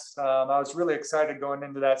success. I was really excited going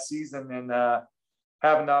into that season and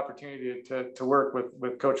having the opportunity to work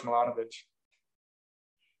with Coach Milanovic.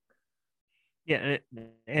 Yeah,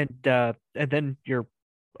 and then your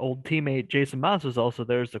old teammate Jason Moss was also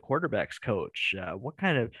there as the quarterbacks coach. What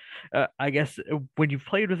kind of, I guess, when you've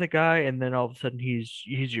played with a guy and then all of a sudden he's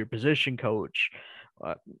your position coach,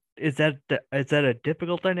 is that a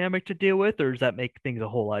difficult dynamic to deal with, or does that make things a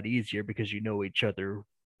whole lot easier because you know each other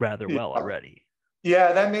rather well already?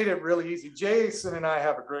 Yeah, that made it really easy. Jason and I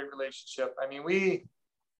have a great relationship.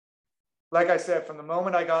 Like I said, from the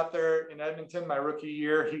moment I got there in Edmonton, my rookie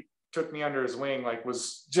year, he took me under his wing,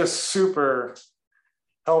 was just super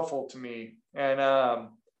helpful to me. And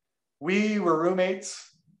we were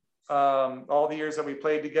roommates all the years that we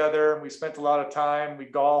played together. We spent a lot of time. We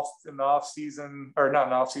golfed in the off season, or not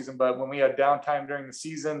in the off season, but when we had downtime during the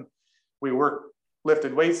season, we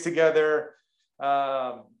lifted weights together.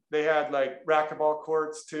 They had like racquetball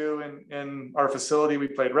courts too in our facility. We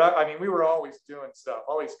played we were always doing stuff,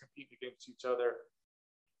 always competing against each other.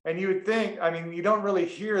 And you would think, you don't really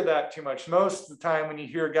hear that too much. Most of the time when you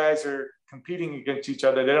hear guys are competing against each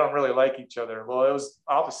other, they don't really like each other. Well, it was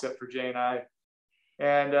opposite for Jay and I.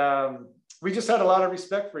 And we just had a lot of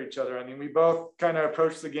respect for each other. We both kind of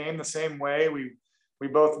approached the game the same way. We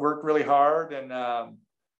both worked really hard. And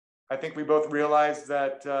I think we both realized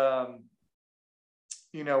that,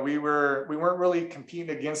 we weren't really competing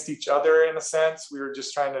against each other in a sense. We were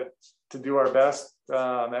just trying to do our best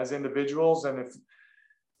as individuals. And if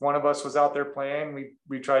one of us was out there playing,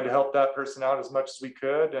 we tried to help that person out as much as we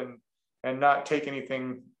could and not take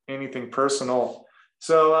anything personal.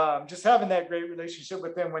 So just having that great relationship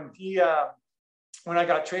with him. When I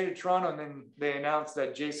got traded to Toronto and then they announced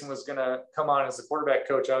that Jason was going to come on as the quarterback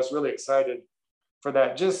coach, I was really excited for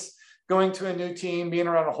that. Just going to a new team, being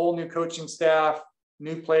around a whole new coaching staff,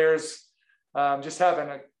 new players, just having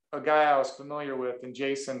a guy I was familiar with and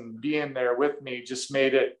Jason being there with me just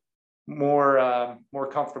made it more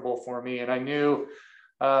comfortable for me. And I knew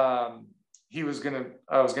I was going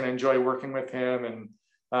to enjoy working with him. And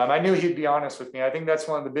I knew he'd be honest with me. I think that's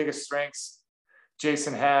one of the biggest strengths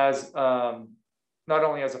Jason has, not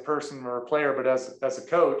only as a person or a player, but as a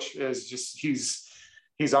coach, is just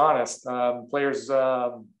he's honest. Players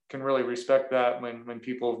can really respect that when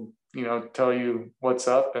people tell you what's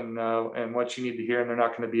up and what you need to hear, and they're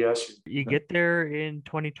not going to BS you. You get there in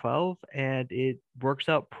 2012, and it works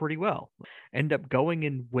out pretty well. End up going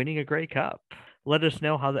and winning a Grey Cup. Let us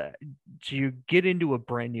know how that. So you get into a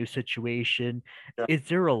brand new situation. Yeah.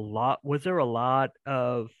 Was there a lot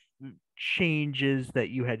of changes that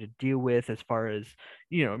you had to deal with as far as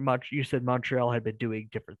you said Montreal had been doing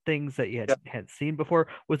different things that you hadn't seen before?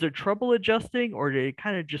 Was there trouble adjusting, or did it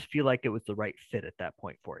kind of just feel like it was the right fit at that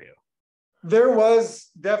point for you? There was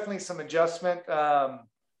definitely some adjustment.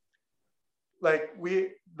 Like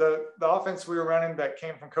the offense we were running that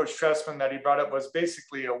came from Coach Trestman that he brought up was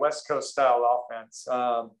basically a West Coast style offense.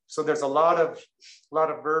 So there's a lot of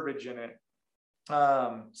verbiage in it.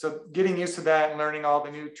 So getting used to that and learning all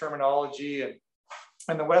the new terminology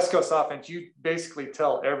and the West Coast offense, you basically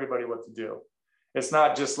tell everybody what to do. It's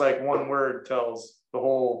not just like one word tells the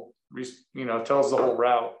whole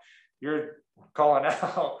route. You're calling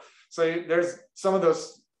out. So there's some of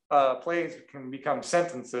those plays can become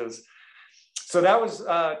sentences. So that was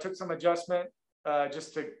took some adjustment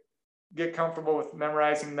just to get comfortable with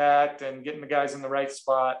memorizing that and getting the guys in the right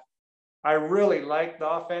spot. I really liked the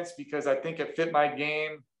offense because I think it fit my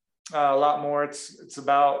game a lot more. It's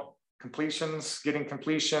about completions, getting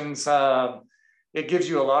completions. It gives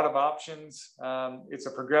you a lot of options. It's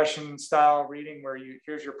a progression style reading where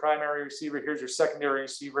here's your primary receiver, here's your secondary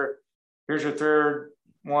receiver, here's your third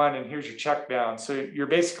one, and here's your check down. So you're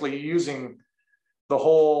basically using the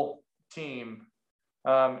whole team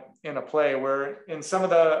in a play, where in some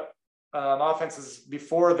of the offenses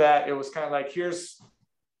before that, it was kind of like, here's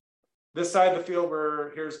this side of the field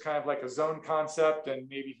where here's kind of like a zone concept, and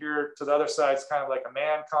maybe here to the other side is kind of like a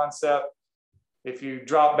man concept. If you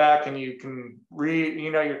drop back and you can read,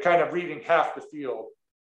 you're kind of reading half the field.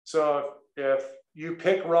 So if you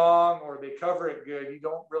pick wrong or they cover it good, you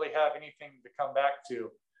don't really have anything to come back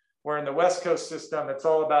to. Where in the West Coast system, it's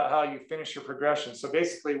all about how you finish your progression. So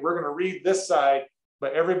basically, we're going to read this side,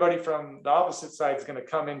 but everybody from the opposite side is going to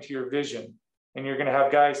come into your vision, and you're going to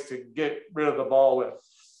have guys to get rid of the ball with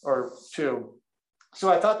or two.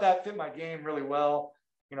 So I thought that fit my game really well.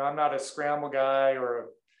 I'm not a scramble guy or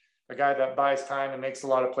a guy that buys time and makes a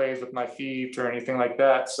lot of plays with my feet or anything like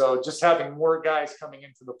that. So just having more guys coming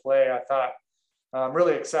into the play, I thought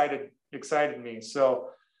really excited me. So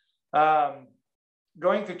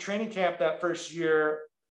going to training camp that first year,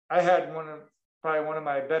 I had probably one of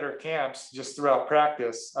my better camps just throughout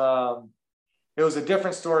practice. It was a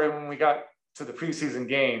different story when we got to the preseason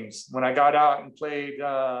games. When I got out and played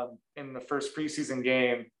in the first preseason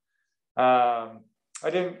game, I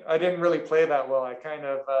didn't really play that well. I kind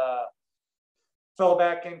of fell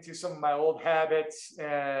back into some of my old habits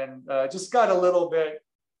and just got a little bit,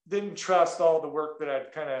 didn't trust all the work that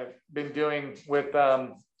I'd kind of been doing with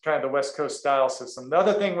kind of the West Coast style system. The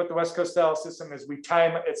other thing with the West Coast style system is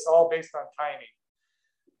it's all based on timing.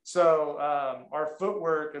 So our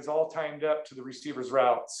footwork is all timed up to the receiver's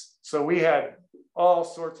routes. So we had all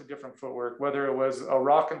sorts of different footwork, whether it was a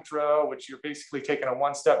rock and throw, which you're basically taking a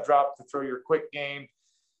one-step drop to throw your quick game.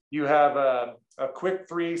 You have a quick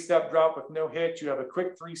three-step drop with no hitch. You have a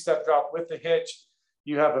quick three-step drop with a hitch.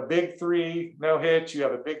 You have a big three, no hitch. You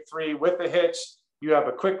have a big three with a hitch. You have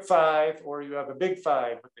a quick five, or you have a big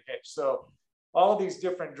five with the hitch. So all these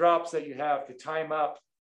different drops that you have to time up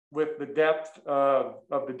with the depth of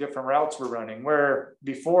the different routes we're running, where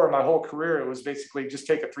before my whole career, it was basically just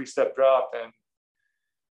take a three-step drop and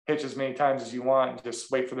hitch as many times as you want and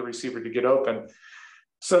just wait for the receiver to get open.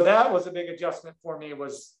 So that was a big adjustment for me,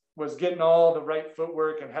 was getting all the right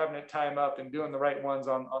footwork and having it time up and doing the right ones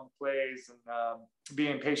on the plays and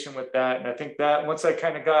being patient with that. And I think that once I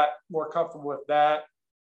kind of got more comfortable with that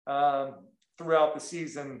throughout the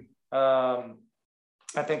season, I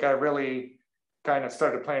think I really kind of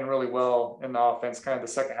started playing really well in the offense, kind of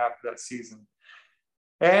the second half of that season.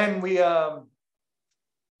 And we, I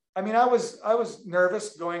was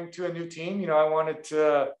nervous going to a new team. I wanted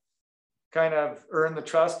to kind of earn the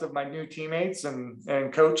trust of my new teammates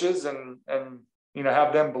and coaches and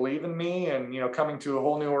have them believe in me and, coming to a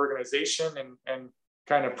whole new organization and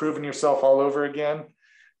kind of proving yourself all over again.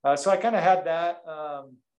 So I kind of had that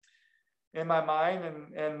in my mind.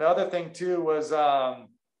 And the other thing too was, I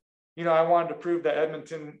wanted to prove that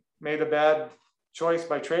Edmonton made a bad choice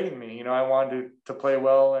by trading me. I wanted to play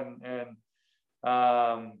well and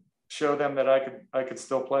show them that I could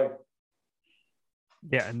still play.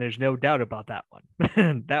 Yeah, and there's no doubt about that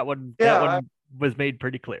one. that one was made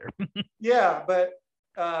pretty clear. Yeah, but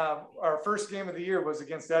our first game of the year was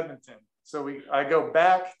against Edmonton. So I go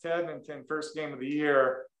back to Edmonton, first game of the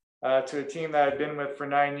year, to a team that I'd been with for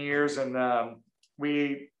 9 years, and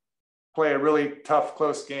we play a really tough,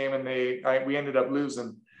 close game, and we ended up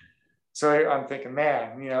losing. So I'm thinking,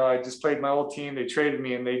 man, I just played my old team. They traded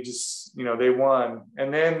me, and they just, they won.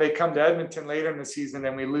 And then they come to Edmonton later in the season,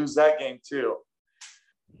 and we lose that game too.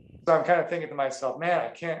 So I'm kind of thinking to myself,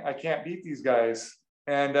 man, I can't beat these guys.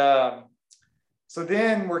 And so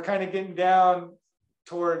then we're kind of getting down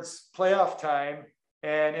towards playoff time.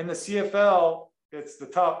 And in the CFL, it's the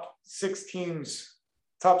top six teams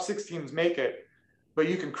make it, but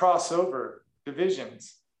you can cross over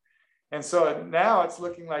divisions. And so now it's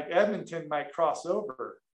looking like Edmonton might cross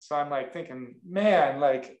over. So I'm like thinking, man,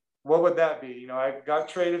 like, what would that be? I got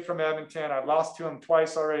traded from Edmonton. I've lost to them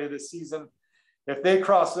twice already this season. If they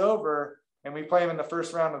cross over and we play them in the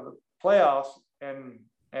first round of the playoffs and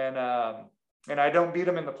I don't beat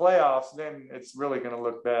them in the playoffs, then it's really going to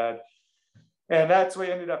look bad. And that's what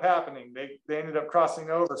ended up happening. They ended up crossing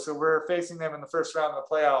over. So we're facing them in the first round of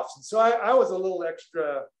the playoffs. And so I was a little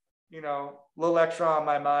extra on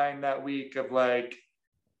my mind that week of like,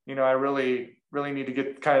 I really need to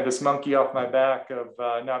get kind of this monkey off my back of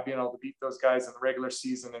not being able to beat those guys in the regular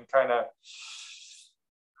season and kind of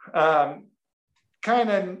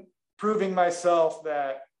proving myself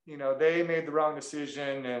that, they made the wrong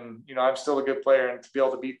decision and, I'm still a good player, and to be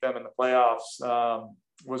able to beat them in the playoffs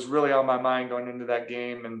was really on my mind going into that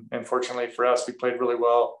game. And fortunately for us, we played really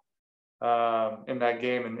well in that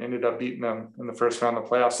game and ended up beating them in the first round of the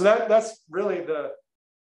playoffs. So that's really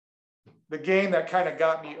the game that kind of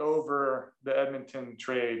got me over the Edmonton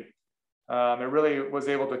trade. It really was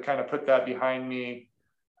able to kind of put that behind me.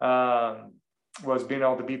 Was being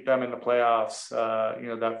able to beat them in the playoffs,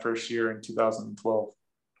 that first year in 2012.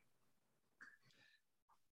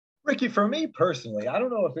 Ricky, for me personally, I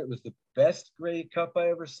don't know if it was the best Grey Cup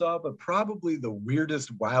I ever saw, but probably the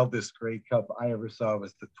weirdest, wildest Grey Cup I ever saw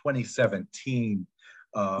was the 2017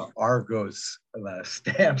 Argos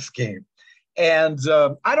Stamps game. And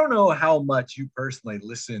I don't know how much you personally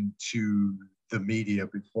listened to the media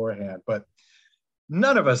beforehand, but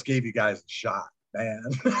none of us gave you guys a shot, man.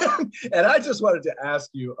 And I just wanted to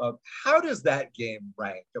ask you, how does that game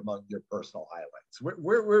rank among your personal highlights?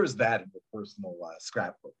 Where is that in your personal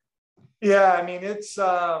scrapbook? Yeah, I mean, it's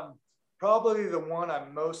probably the one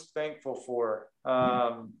I'm most thankful for.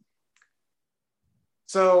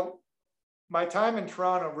 So my time in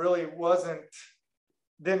Toronto really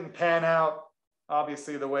didn't pan out,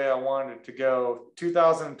 obviously, the way I wanted it to go.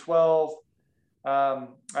 2012,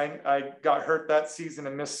 I got hurt that season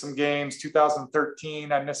and missed some games.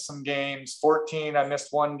 2013, I missed some games. 14, I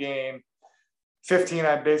missed one game. 15,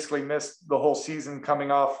 I basically missed the whole season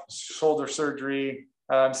coming off shoulder surgery.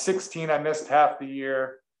 16, I missed half the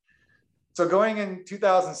year. So going in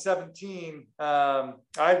 2017,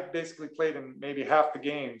 I basically played in maybe half the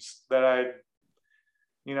games that I'd,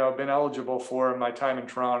 been eligible for in my time in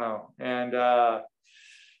Toronto, and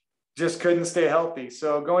just couldn't stay healthy.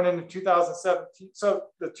 So going into 2017, so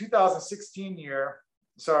the 2016 year,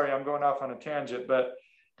 sorry, I'm going off on a tangent, but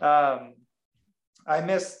I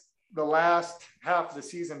missed the last half of the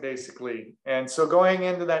season basically. And so going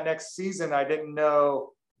into that next season, I didn't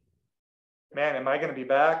know, man, am I going to be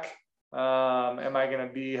back? Am I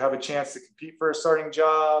going to have a chance to compete for a starting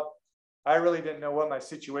job? I really didn't know what my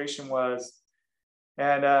situation was.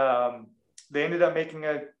 And they ended up making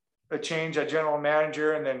a change at general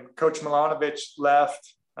manager, and then Coach Milanovic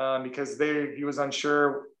left because he was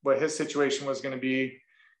unsure what his situation was going to be.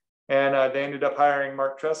 And they ended up hiring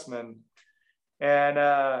Mark Trestman. And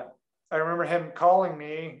I remember him calling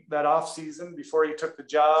me that off season before he took the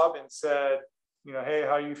job and said, hey,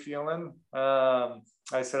 how are you feeling? I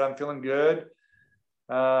said, I'm feeling good.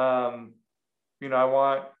 I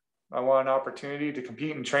want an opportunity to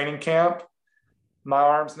compete in training camp. My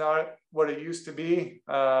arm's not what it used to be.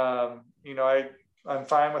 I'm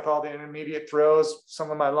fine with all the intermediate throws.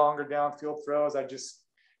 Some of my longer downfield throws, I just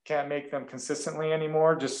can't make them consistently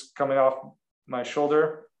anymore, just coming off my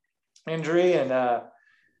shoulder injury. And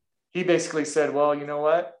he basically said, well, you know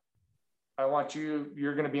what? I want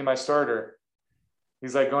you're going to be my starter.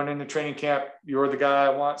 he's like, going into training camp, you're the guy I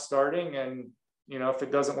want starting. And, you know, if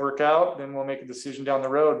it doesn't work out, then we'll make a decision down the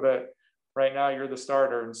road. But right now you're the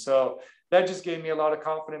starter. And so that just gave me a lot of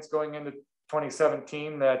confidence going into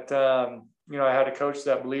 2017 that, you know, I had a coach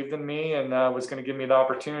that believed in me and was going to give me the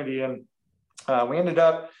opportunity. And we ended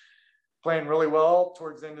up playing really well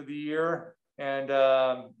towards the end of the year and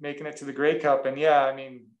making it to the Grey Cup. And yeah, I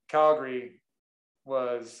mean, Calgary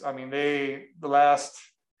was, I mean, the last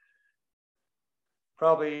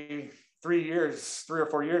probably 3 or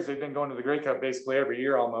 4 years, they've been going to the Grey Cup basically every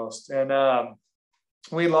year almost. And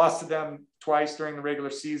we lost to them twice during the regular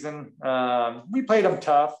season. We played them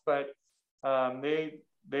tough, but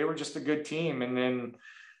they were just a good team. And then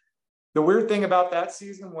the weird thing about that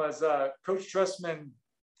season was Coach Trustman,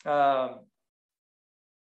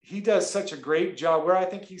 he does such a great job. Where I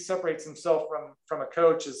think he separates himself from a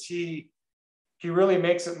coach is he really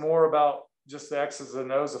makes it more about just the X's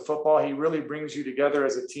and O's of football. He really brings you together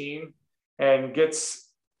as a team and gets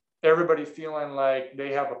everybody feeling like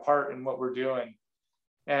they have a part in what we're doing.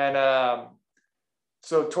 And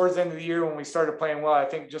so towards the end of the year, when we started playing well, I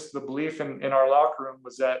think just the belief in our locker room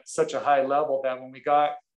was at such a high level that when we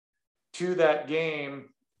got to that game,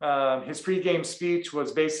 his pregame speech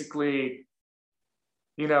was basically,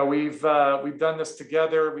 you know, we've done this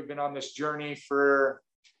together. We've been on this journey for,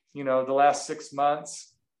 you know, the last 6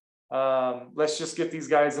 months. Let's just get these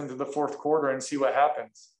guys into the fourth quarter and see what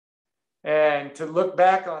happens. And to look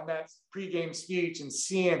back on that pregame speech and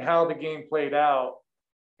seeing how the game played out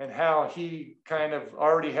and how he kind of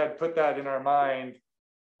already had put that in our mind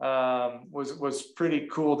was pretty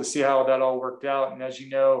cool to see how that all worked out. And as you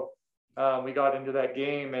know, we got into that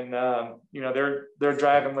game and, you know, they're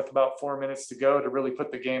driving with about 4 minutes to go to really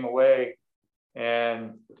put the game away.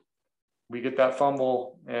 And we get that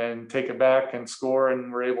fumble and take it back and score.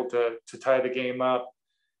 And we're able to tie the game up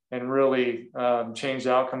and really change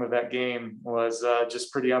the outcome of that game. Was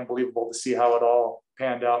just pretty unbelievable to see how it all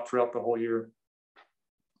panned out throughout the whole year.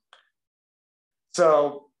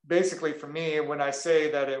 So basically for me, when I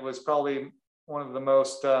say that it was probably one of the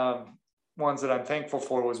most ones that I'm thankful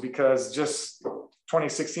for was because just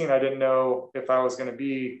 2016, I didn't know if I was going to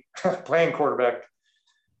be playing quarterback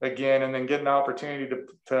again, and then getting the opportunity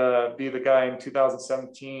to be the guy in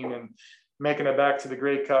 2017 and making it back to the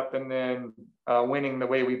Grey Cup and then winning the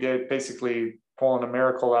way we did, basically pulling a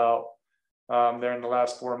miracle out there in the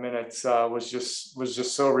last 4 minutes was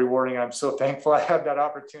just so rewarding. I'm so thankful I had that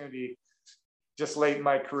opportunity just late in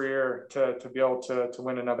my career to be able to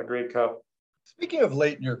win another Grey Cup. Speaking of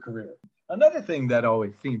late in your career, another thing that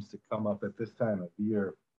always seems to come up at this time of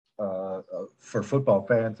year for football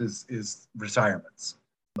fans is retirements.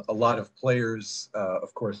 A lot of players,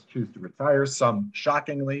 of course, choose to retire. Some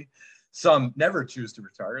shockingly, some never choose to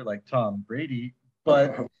retire, like Tom Brady.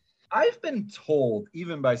 But I've been told,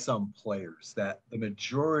 even by some players, that the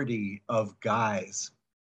majority of guys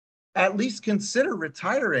at least consider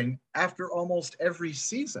retiring after almost every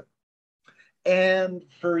season. And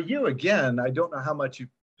for you, again, I don't know how much you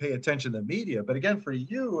pay attention to the media, but again, for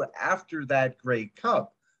you, after that Grey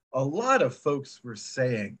Cup, a lot of folks were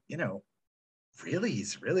saying, you know, really,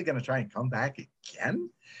 he's really going to try and come back again?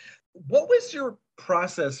 What was your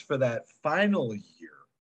process for that final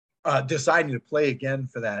year, deciding to play again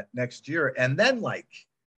for that next year? And then, like,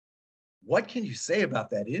 what can you say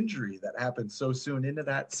about that injury that happened so soon into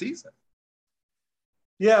that season?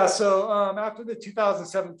 Yeah, so after the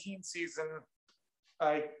 2017 season,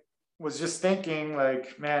 I was just thinking,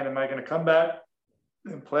 like, man, am I going to come back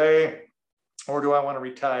and play, or do I want to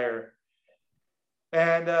retire?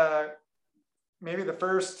 And maybe the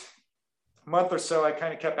first month or so, I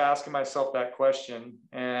kind of kept asking myself that question.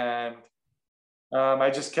 And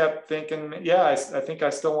I just kept thinking, yeah, I think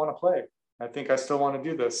I still want to play. I think I still want to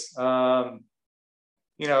do this.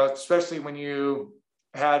 You know, especially when you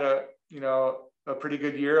had a pretty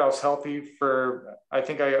good year. I was healthy I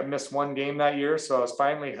think I missed one game that year. So I was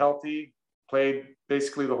finally healthy, played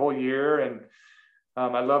basically the whole year. And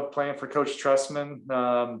I loved playing for Coach Trustman.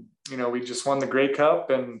 You know, we just won the Grey Cup.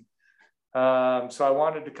 And so I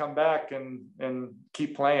wanted to come back and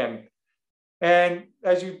keep playing. And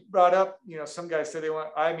as you brought up, you know, some guys said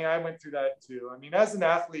I went through that too. I mean, as an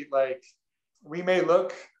athlete, like, we may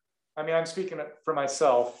look, I mean, I'm speaking for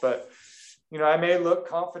myself, but, you know, I may look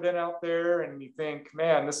confident out there and you think,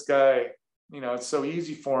 man, this guy, you know, it's so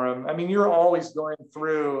easy for him. I mean, you're always going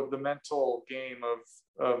through the mental game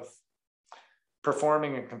of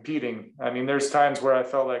performing and competing. I mean, there's times where I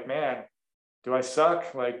felt like, man, do I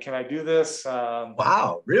suck? Like, can I do this?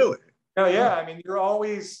 Wow, really? No, yeah. I mean,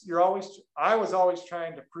 I was always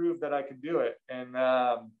trying to prove that I could do it. And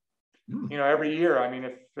every year. I mean,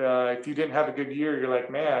 if you didn't have a good year, you're like,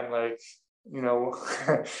 man, like,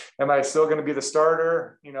 am I still going to be the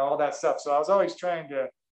starter? All that stuff. So I was always trying to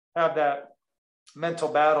have that mental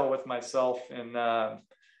battle with myself and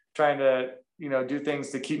trying to, do things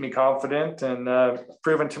to keep me confident and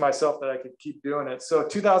proving to myself that I could keep doing it. So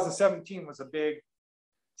 2017 was a big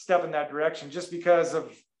step in that direction, just because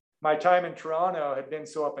of my time in Toronto had been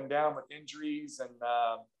so up and down with injuries and,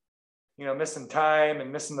 missing time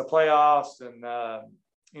and missing the playoffs and,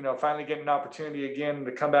 finally getting an opportunity again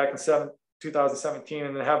to come back in 2017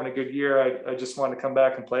 and then having a good year. I just wanted to come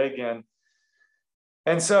back and play again.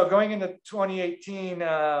 And so going into 2018,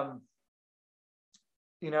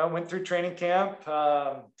 went through training camp.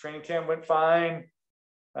 Training camp went fine.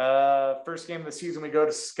 First game of the season, we go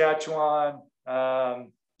to Saskatchewan,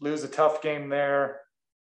 lose a tough game there.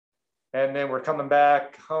 And then we're coming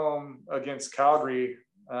back home against Calgary.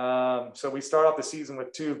 So we start off the season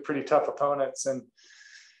with two pretty tough opponents. And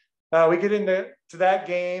we get into that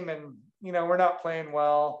game and, we're not playing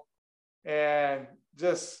well. And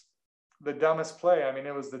just the dumbest play. I mean,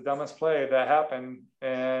 it was the dumbest play that happened.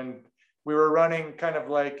 And we were running kind of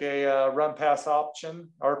like a run pass option,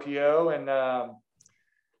 RPO. And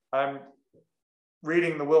I'm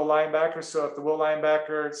reading the will linebacker. So if the will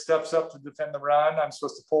linebacker steps up to defend the run, I'm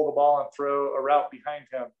supposed to pull the ball and throw a route behind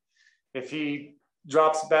him. If he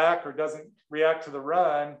drops back or doesn't react to the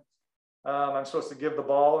run, I'm supposed to give the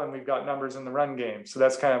ball, and we've got numbers in the run game. So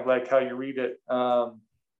that's kind of like how you read it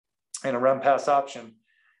in a run pass option.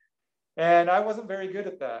 And I wasn't very good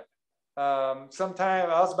at that.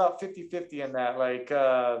 Sometimes I was about 50-50 in that. Like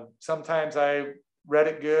sometimes I read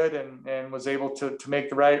it good and was able to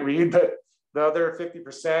make the right read, but the other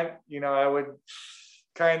 50%, I would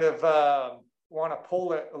kind of want to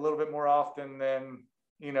pull it a little bit more often than,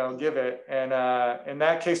 give it. And in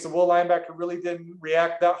that case, the will linebacker really didn't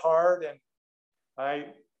react that hard. And I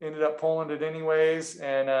ended up pulling it anyways.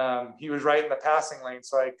 And he was right in the passing lane.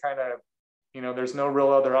 So I kind of, there's no real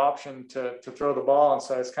other option to throw the ball. And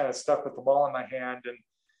so I was kind of stuck with the ball in my hand. And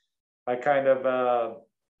I kind of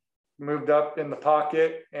moved up in the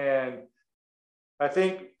pocket. And I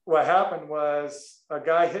think what happened was a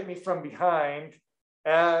guy hit me from behind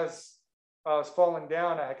as I was falling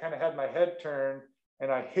down. I kind of had my head turned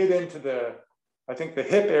and I hit into the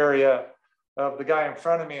hip area of the guy in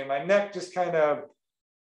front of me. And my neck just kind of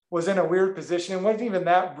was in a weird position. It wasn't even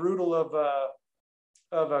that brutal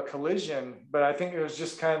of a collision, but I think it was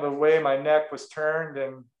just kind of the way my neck was turned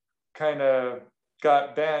and kind of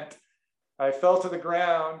got bent. I fell to the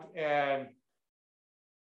ground and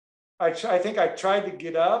I think I tried to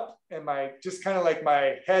get up and my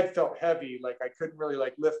head felt heavy. Like I couldn't really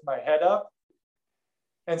lift my head up.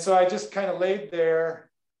 And so I just kind of laid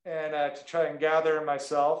there and to try and gather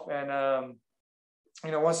myself. And,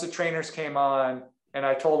 once the trainers came on and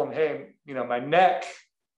I told them, hey, my neck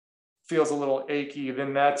feels a little achy,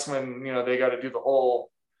 then that's when, they got to do the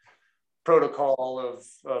whole protocol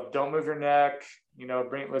of don't move your neck,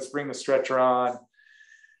 let's bring the stretcher on.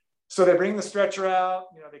 So they bring the stretcher out,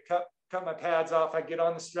 they cut my pads off. I get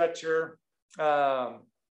on the stretcher. I'm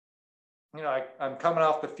coming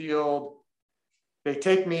off the field. They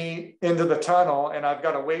take me into the tunnel and I've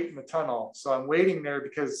got to wait in the tunnel. So I'm waiting there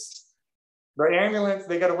because the ambulance,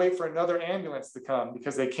 they got to wait for another ambulance to come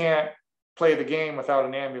because they can't play the game without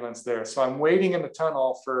an ambulance there. So I'm waiting in the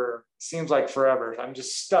tunnel for, seems like forever. I'm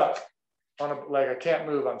just stuck on I can't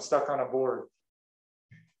move. I'm stuck on a board.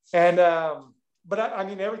 And, but I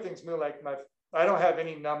mean, everything's moved. I don't have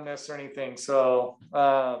any numbness or anything. So,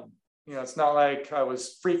 it's not like I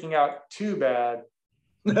was freaking out too bad.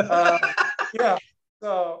 Yeah.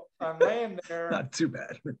 So I'm laying there. Not too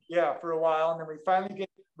bad. Yeah, for a while. And then we finally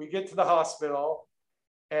get to the hospital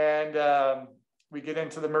and we get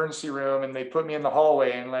into the emergency room and they put me in the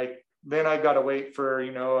hallway and then I got to wait for,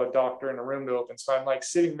 a doctor in a room to open. So I'm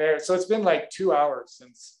sitting there. So it's been 2 hours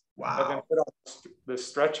since I've been put on this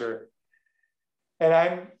stretcher. And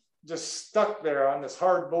I'm just stuck there on this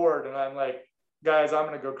hard board. And I'm like, guys, I'm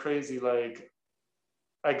going to go crazy.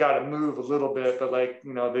 I got to move a little bit, but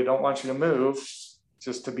they don't want you to move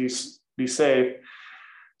just to be safe.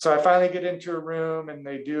 So I finally get into a room and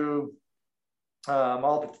they do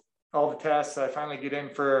all the tests. I finally get in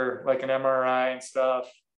for an MRI and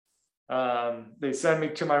stuff. They send me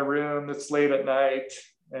to my room. It's late at night.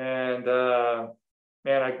 And I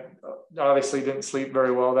obviously didn't sleep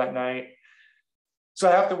very well that night. So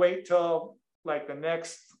I have to wait till the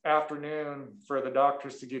next afternoon for the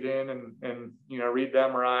doctors to get in and read the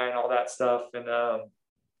MRI and all that stuff. And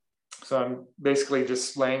so I'm basically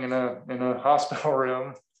just laying in a hospital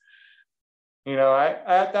room.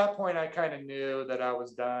 At that point, I kind of knew that I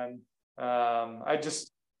was done. I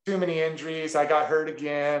just, too many injuries. I got hurt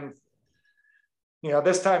again.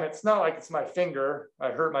 This time it's not like it's my finger.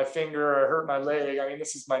 I hurt my finger. I hurt my leg. I mean,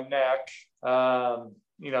 this is my neck.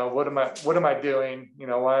 What am I doing?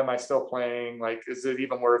 Why am I still playing? Like, is it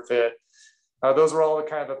even worth it? Those were all the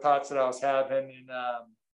kind of the thoughts that I was having. And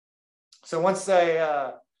so once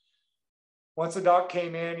the doc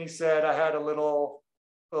came in, he said I had a little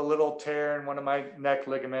tear in one of my neck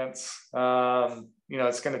ligaments. I'm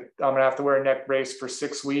gonna have to wear a neck brace for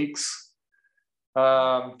 6 weeks.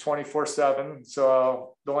 24/7.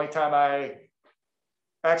 So the only time I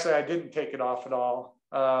didn't take it off at all.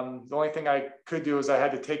 The only thing I could do is I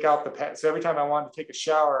had to take out the pad. So every time I wanted to take a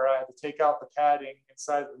shower, I had to take out the padding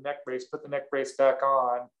inside the neck brace, put the neck brace back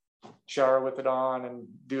on, shower with it on, and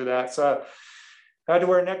do that. So I had to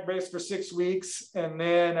wear a neck brace for 6 weeks. And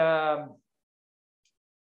then,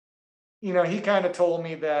 he kind of told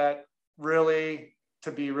me that really,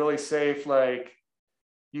 to be really safe, like,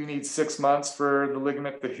 you need 6 months for the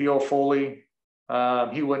ligament to heal fully.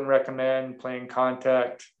 He wouldn't recommend playing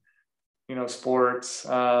contact, sports.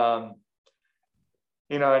 And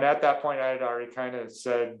at that point I had already kind of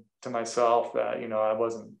said to myself that, I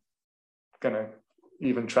wasn't going to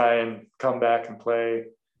even try and come back and play.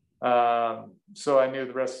 So I knew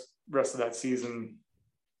the rest of that season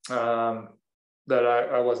that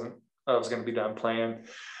I was going to be done playing.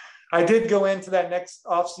 I did go into that next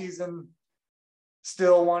off season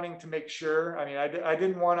still wanting to make sure. I mean, I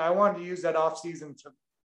wanted to use that off season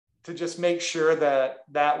to just make sure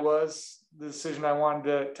that was the decision I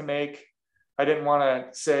wanted to make. I didn't want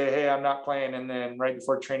to say, hey, I'm not playing, and then right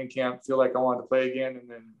before training camp feel like I wanted to play again, and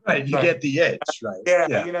then right, you get the itch, right? Yeah.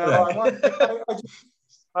 Right.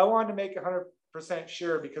 I wanted to make 100%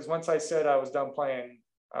 sure, because once I said I was done playing,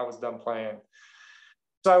 I was done playing.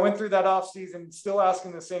 So I went through that off season still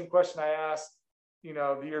asking the same question I asked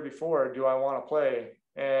the year before: do I want to play?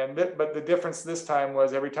 But the difference this time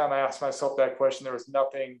was every time I asked myself that question, there was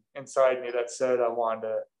nothing inside me that said I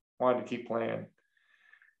wanted to keep playing.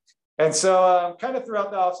 And so kind of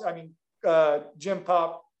throughout the off, Jim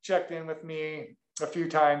Pop checked in with me a few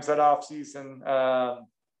times that off season.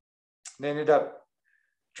 They ended up,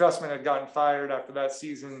 Trustman had gotten fired after that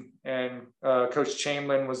season, and Coach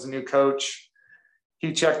Chamberlain was the new coach.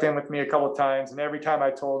 He checked in with me a couple of times, and every time I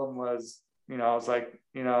told him was, I was like,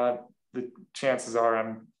 the chances are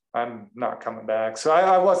I'm not coming back. So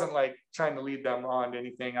I wasn't like trying to lead them on to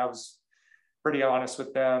anything. I was pretty honest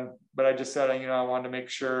with them, but I just said, I wanted to make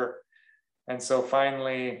sure. And so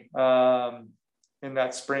finally, in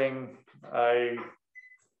that spring,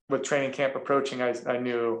 with training camp approaching, I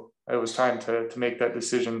knew it was time to make that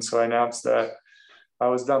decision. So I announced that I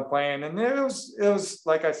was done playing, and it was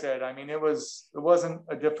like I said, it wasn't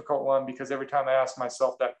a difficult one, because every time I asked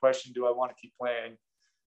myself that question, do I want to keep playing?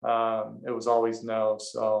 It was always no.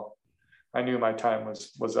 So I knew my time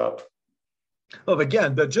was up. Well,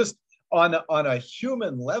 again, but just on a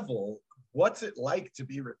human level, what's it like to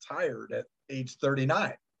be retired at age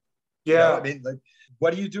 39? Yeah.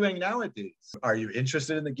 What are you doing nowadays? Are you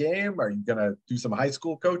interested in the game? Are you going to do some high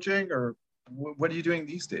school coaching, or what are you doing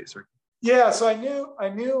these days? Yeah. So I knew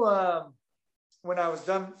when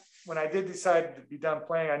I did decide to be done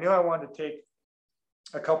playing, I knew I wanted to take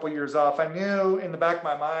a couple years off. I knew in the back of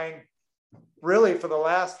my mind, really for the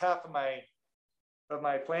last half of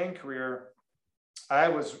my playing career, I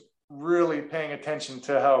was really paying attention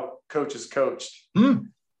to how coaches coached.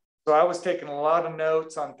 So I was taking a lot of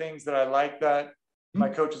notes on things that I liked that my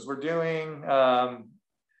coaches were doing,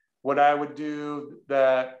 what I would do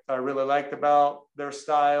that I really liked about their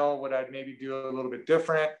style, what I'd maybe do a little bit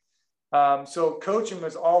different. So coaching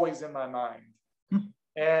was always in my mind.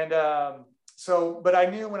 And but I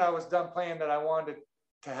knew when I was done playing that I wanted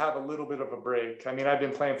to have a little bit of a break. I've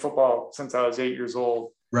been playing football since I was 8 years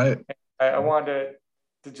old. Right. I wanted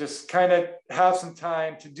to just kind of have some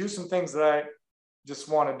time to do some things that I just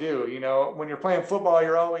want to do. When you're playing football,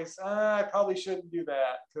 you're always, I probably shouldn't do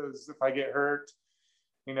that, because if I get hurt,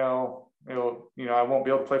 I won't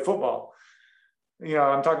be able to play football.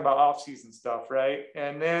 I'm talking about off-season stuff, right?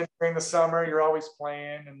 And then during the summer, you're always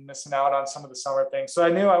playing and missing out on some of the summer things. So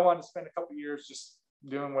I knew I wanted to spend a couple of years just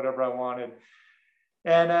doing whatever I wanted.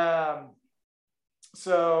 And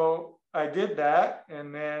so I did that,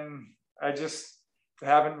 and then I just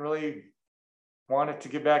haven't really wanted to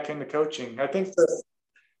get back into coaching. I think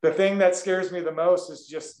the thing that scares me the most is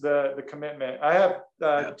just the commitment. I have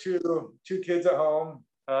two kids at home,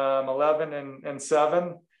 11 and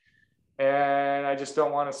 7. And I just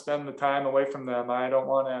don't want to spend the time away from them. I don't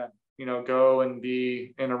want to, go and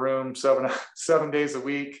be in a room 7 days a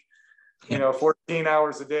week, 14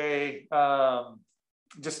 hours a day,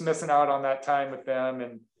 just missing out on that time with them.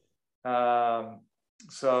 And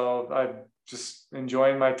so I'm just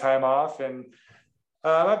enjoying my time off. And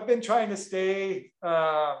I've been trying to stay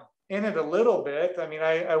in it a little bit. I mean,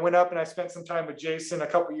 I went up and I spent some time with Jason a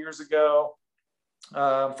couple years ago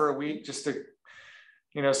for a week just to,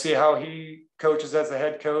 see how he coaches as a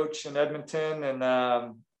head coach in Edmonton,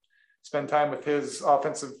 and spend time with his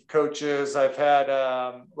offensive coaches. I've had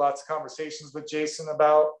lots of conversations with Jason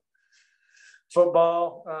about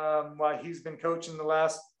football while he's been coaching the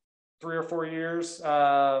last 3 or 4 years.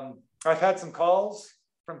 I've had some calls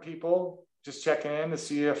from people just checking in to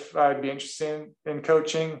see if I'd be interested in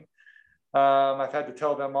coaching. I've had to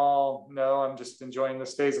tell them all, no, I'm just enjoying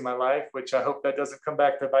this phase of my life, which I hope that doesn't come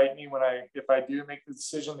back to bite me if I do make the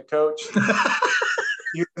decision to coach.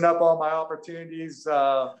 Using up all my opportunities,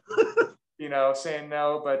 saying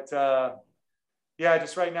no. But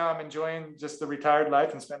just right now I'm enjoying just the retired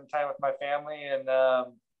life and spending time with my family. And I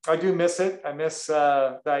do miss it. I miss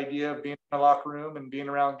the idea of being in a locker room and being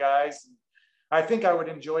around guys. I think I would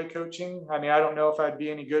enjoy coaching. I mean, I don't know if I'd be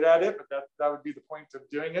any good at it, but that would be the point of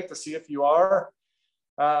doing it, to see if you are.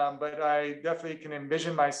 But I definitely can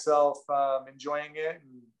envision myself enjoying it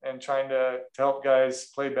and trying to help guys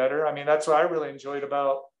play better. I mean, that's what I really enjoyed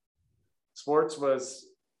about sports was,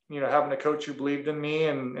 having a coach who believed in me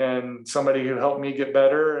and somebody who helped me get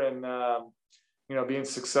better and, being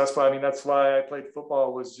successful. I mean, that's why I played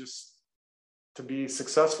football, was just to be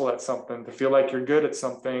successful at something, to feel like you're good at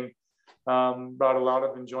something. Brought a lot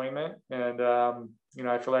of enjoyment, and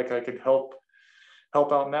I feel like I could help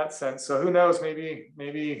out in that sense. So who knows,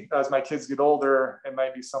 maybe as my kids get older, it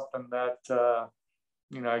might be something that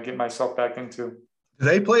I get myself back into. Do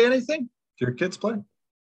they play anything? Do your kids play?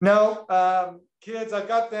 No, kids, I've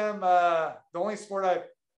got them. The only sport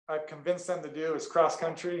I've convinced them to do is cross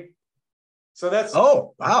country. So that's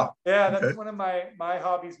wow. Yeah, that's one of my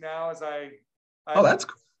hobbies now. Is that's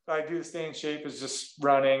cool. I do to stay in shape is just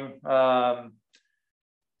running.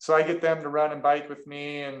 So I get them to run and bike with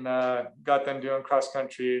me, and got them doing cross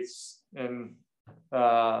country in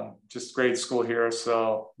just grade school here.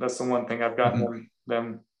 So that's the one thing I've gotten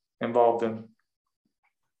them involved in.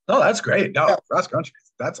 Oh, that's great. No, cross country,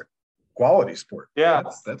 that's a quality sport. Yeah.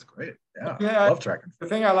 That's great. Yeah. I love tracking. The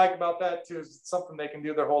thing I like about that too is it's something they can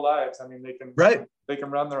do their whole lives. I mean, they can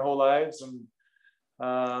run their whole lives, and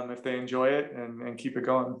if they enjoy it and keep it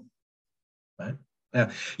going. Right.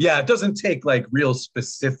 Yeah. It doesn't take like real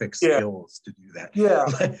specific skills to do that.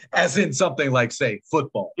 Yeah. As in something like, say,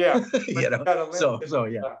 football. Yeah.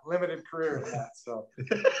 Limited career in that. So.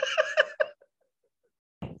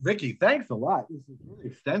 Ricky, thanks a lot. This is really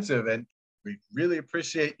extensive, and we really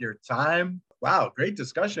appreciate your time. Wow, great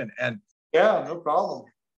discussion. And yeah, no problem.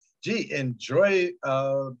 Gee, enjoy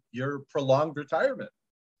your prolonged retirement.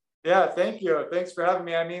 Yeah, thank you. Thanks for having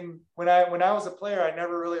me. I mean, when I was a player, I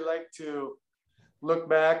never really liked to look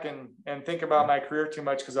back and think about my career too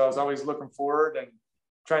much, because I was always looking forward and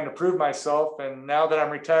trying to prove myself. And now that I'm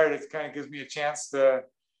retired, it kind of gives me a chance to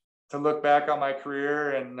look back on my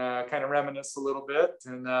career and kind of reminisce a little bit.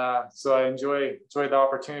 And so I enjoy the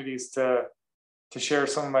opportunities to share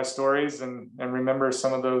some of my stories and remember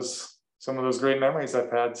some of those great memories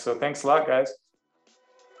I've had. So thanks a lot, guys.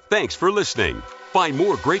 Thanks for listening. Find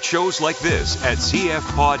more great shows like this at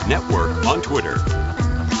CF Pod Network on Twitter.